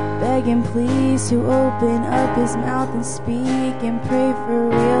 Beg and please to open up His mouth and speak, and pray for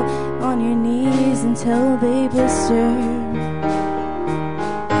real on your knees until they blister.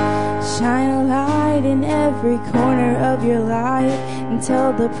 Shine a light in every corner of your life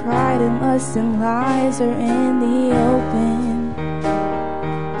until the pride and lust and lies are in the open.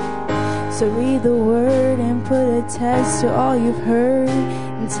 So read the word and put a test to all you've heard,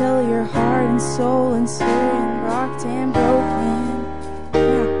 until your heart and soul and stirred and rocked and broken.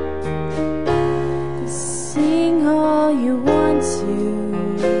 Sing all you want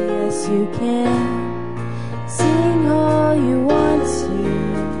to, yes you can. Sing all you want to.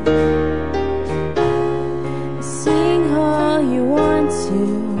 Sing all you want to,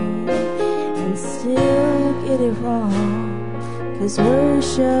 and still get it wrong. 'Cause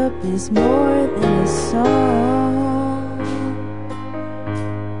worship is more than a song.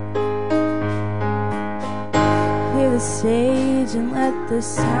 Clear the stage and let the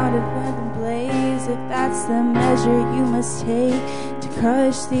sound of heaven blaze. If that's the measure you must take to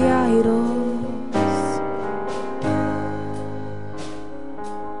crush the idols.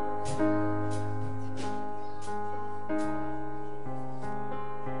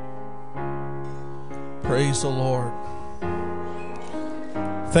 Praise the Lord.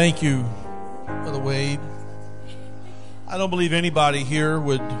 Thank you, Brother Wade. I don't believe anybody here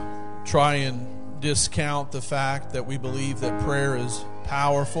would try and discount the fact that we believe that prayer is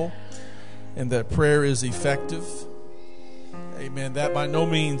powerful and that prayer is effective. Amen. That by no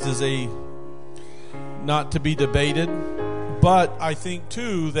means is not to be debated. But I think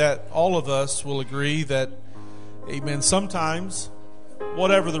too that all of us will agree that, amen, sometimes,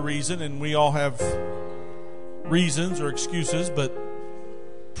 whatever the reason, and we all have reasons or excuses, but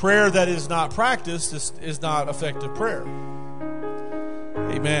prayer that is not practiced is not effective prayer.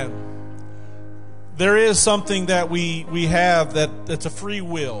 Amen. There is something that we have that's a free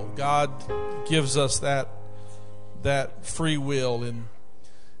will. God gives us that free will. And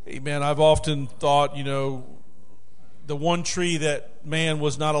amen, I've often thought, the one tree that man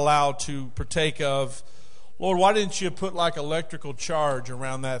was not allowed to partake of, Lord, why didn't you put like electrical charge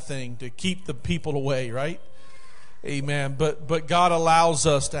around that thing to keep the people away, right? Amen. But God allows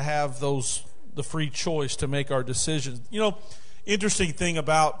us to have the free choice to make our decisions. Interesting thing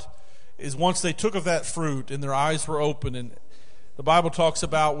about is once they took of that fruit and their eyes were open, and the Bible talks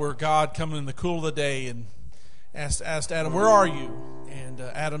about where God coming in the cool of the day and asked Adam, "Where are you?" And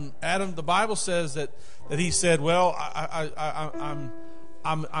Adam, the Bible says that he said, "Well,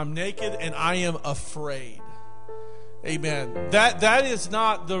 I'm naked and I am afraid." Amen. That is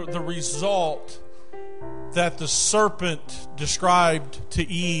not the result that the serpent described to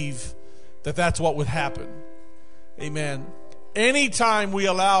Eve, that's what would happen. Amen. Anytime we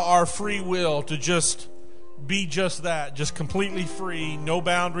allow our free will to just be just that, just completely free, no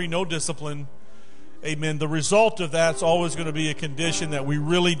boundary, no discipline, amen, the result of that's always going to be a condition that we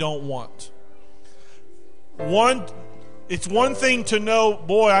really don't want. It's one thing to know,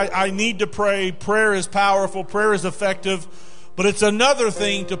 boy, I need to pray. Prayer is powerful. Prayer is effective. But it's another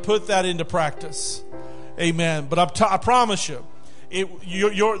thing to put that into practice. Amen. But I promise you,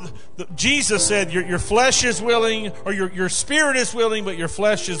 Jesus said your flesh is willing, or your spirit is willing, but your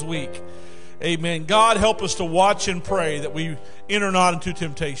flesh is weak. Amen. God help us to watch and pray that we enter not into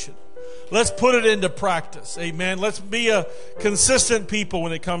temptation. Let's put it into practice. Amen. Let's be a consistent people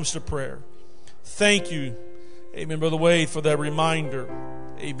when it comes to prayer. Thank you, amen, Brother Wade, for that reminder.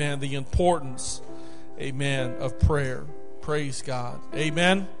 Amen. The importance, amen, of prayer. Praise God.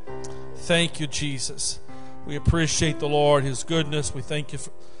 Amen. Thank you, Jesus. We appreciate the Lord, His goodness. We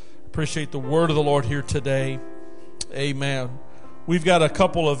appreciate the word of the Lord here today. Amen. We've got a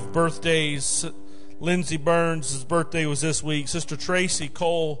couple of birthdays. Lindsey Burns' birthday was this week. Sister Tracy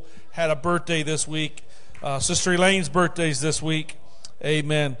Cole had a birthday this week. Sister Elaine's birthday is this week.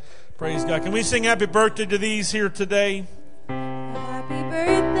 Amen. Praise God. Can we sing happy birthday to these here today? Happy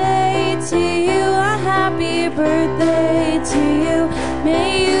birthday to you, a happy birthday to you.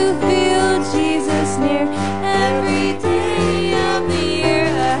 May you feel Jesus near every day of the year.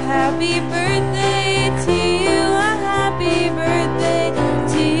 A happy birthday to you, a happy birthday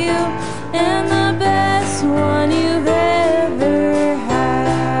to you, and the best one you've ever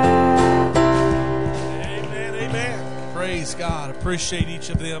had. Amen, amen. Praise God. Appreciate each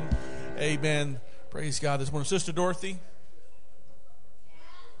of them. Amen. Praise God. This morning, Sister Dorothy.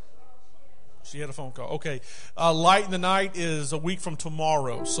 She had a phone call. Okay. Light in the Night is a week from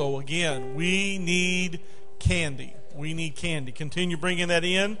tomorrow. So again, we need candy. We need candy. Continue bringing that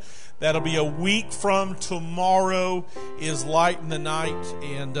in. That'll be a week from tomorrow is Light in the Night.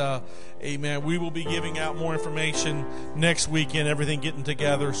 And amen. We will be giving out more information next weekend, everything getting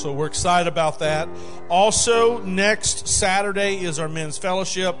together. So we're excited about that. Also, next Saturday is our men's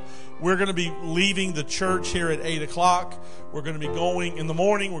fellowship. We're going to be leaving the church here at 8 o'clock. We're going to be going in the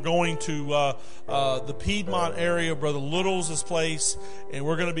morning. We're going to the Piedmont area, Brother Little's place, and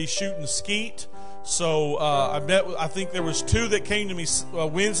we're going to be shooting skeet. So I think there was 2 that came to me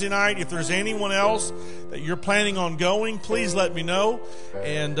Wednesday night. If there's anyone else that you're planning on going, please let me know.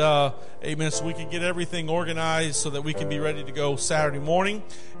 And amen, so we can get everything organized so that we can be ready to go Saturday morning.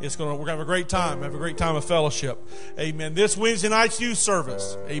 We're going to have a great time. Have a great time of fellowship. Amen. This Wednesday night's youth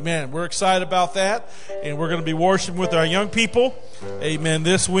service. Amen. We're excited about that. And we're going to be worshiping with our young people. Amen.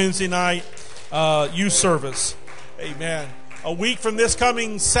 This Wednesday night youth service. Amen. a week from this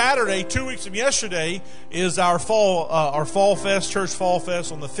coming Saturday, 2 weeks from yesterday, is our Fall Fest, Church Fall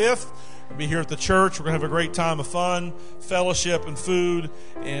Fest on the 5th. We'll be here at the church. We're going to have a great time of fun, fellowship, and food.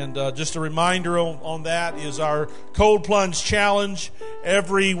 And just a reminder on that is our Cold Plunge Challenge.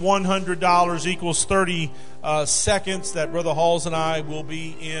 Every $100 equals 30 seconds that Brother Halls and I will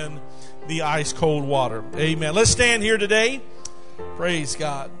be in the ice cold water. Amen. Let's stand here today. Praise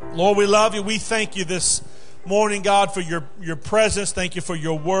God. Lord, we love you. We thank you this morning, God, for your presence. Thank you for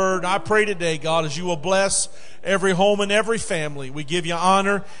your word. I pray today, God, as you will bless every home and every family. We give you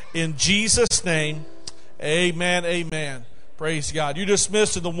honor in Jesus' name. Amen. Amen. Praise God. You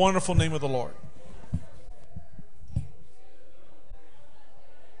dismissed in the wonderful name of the Lord.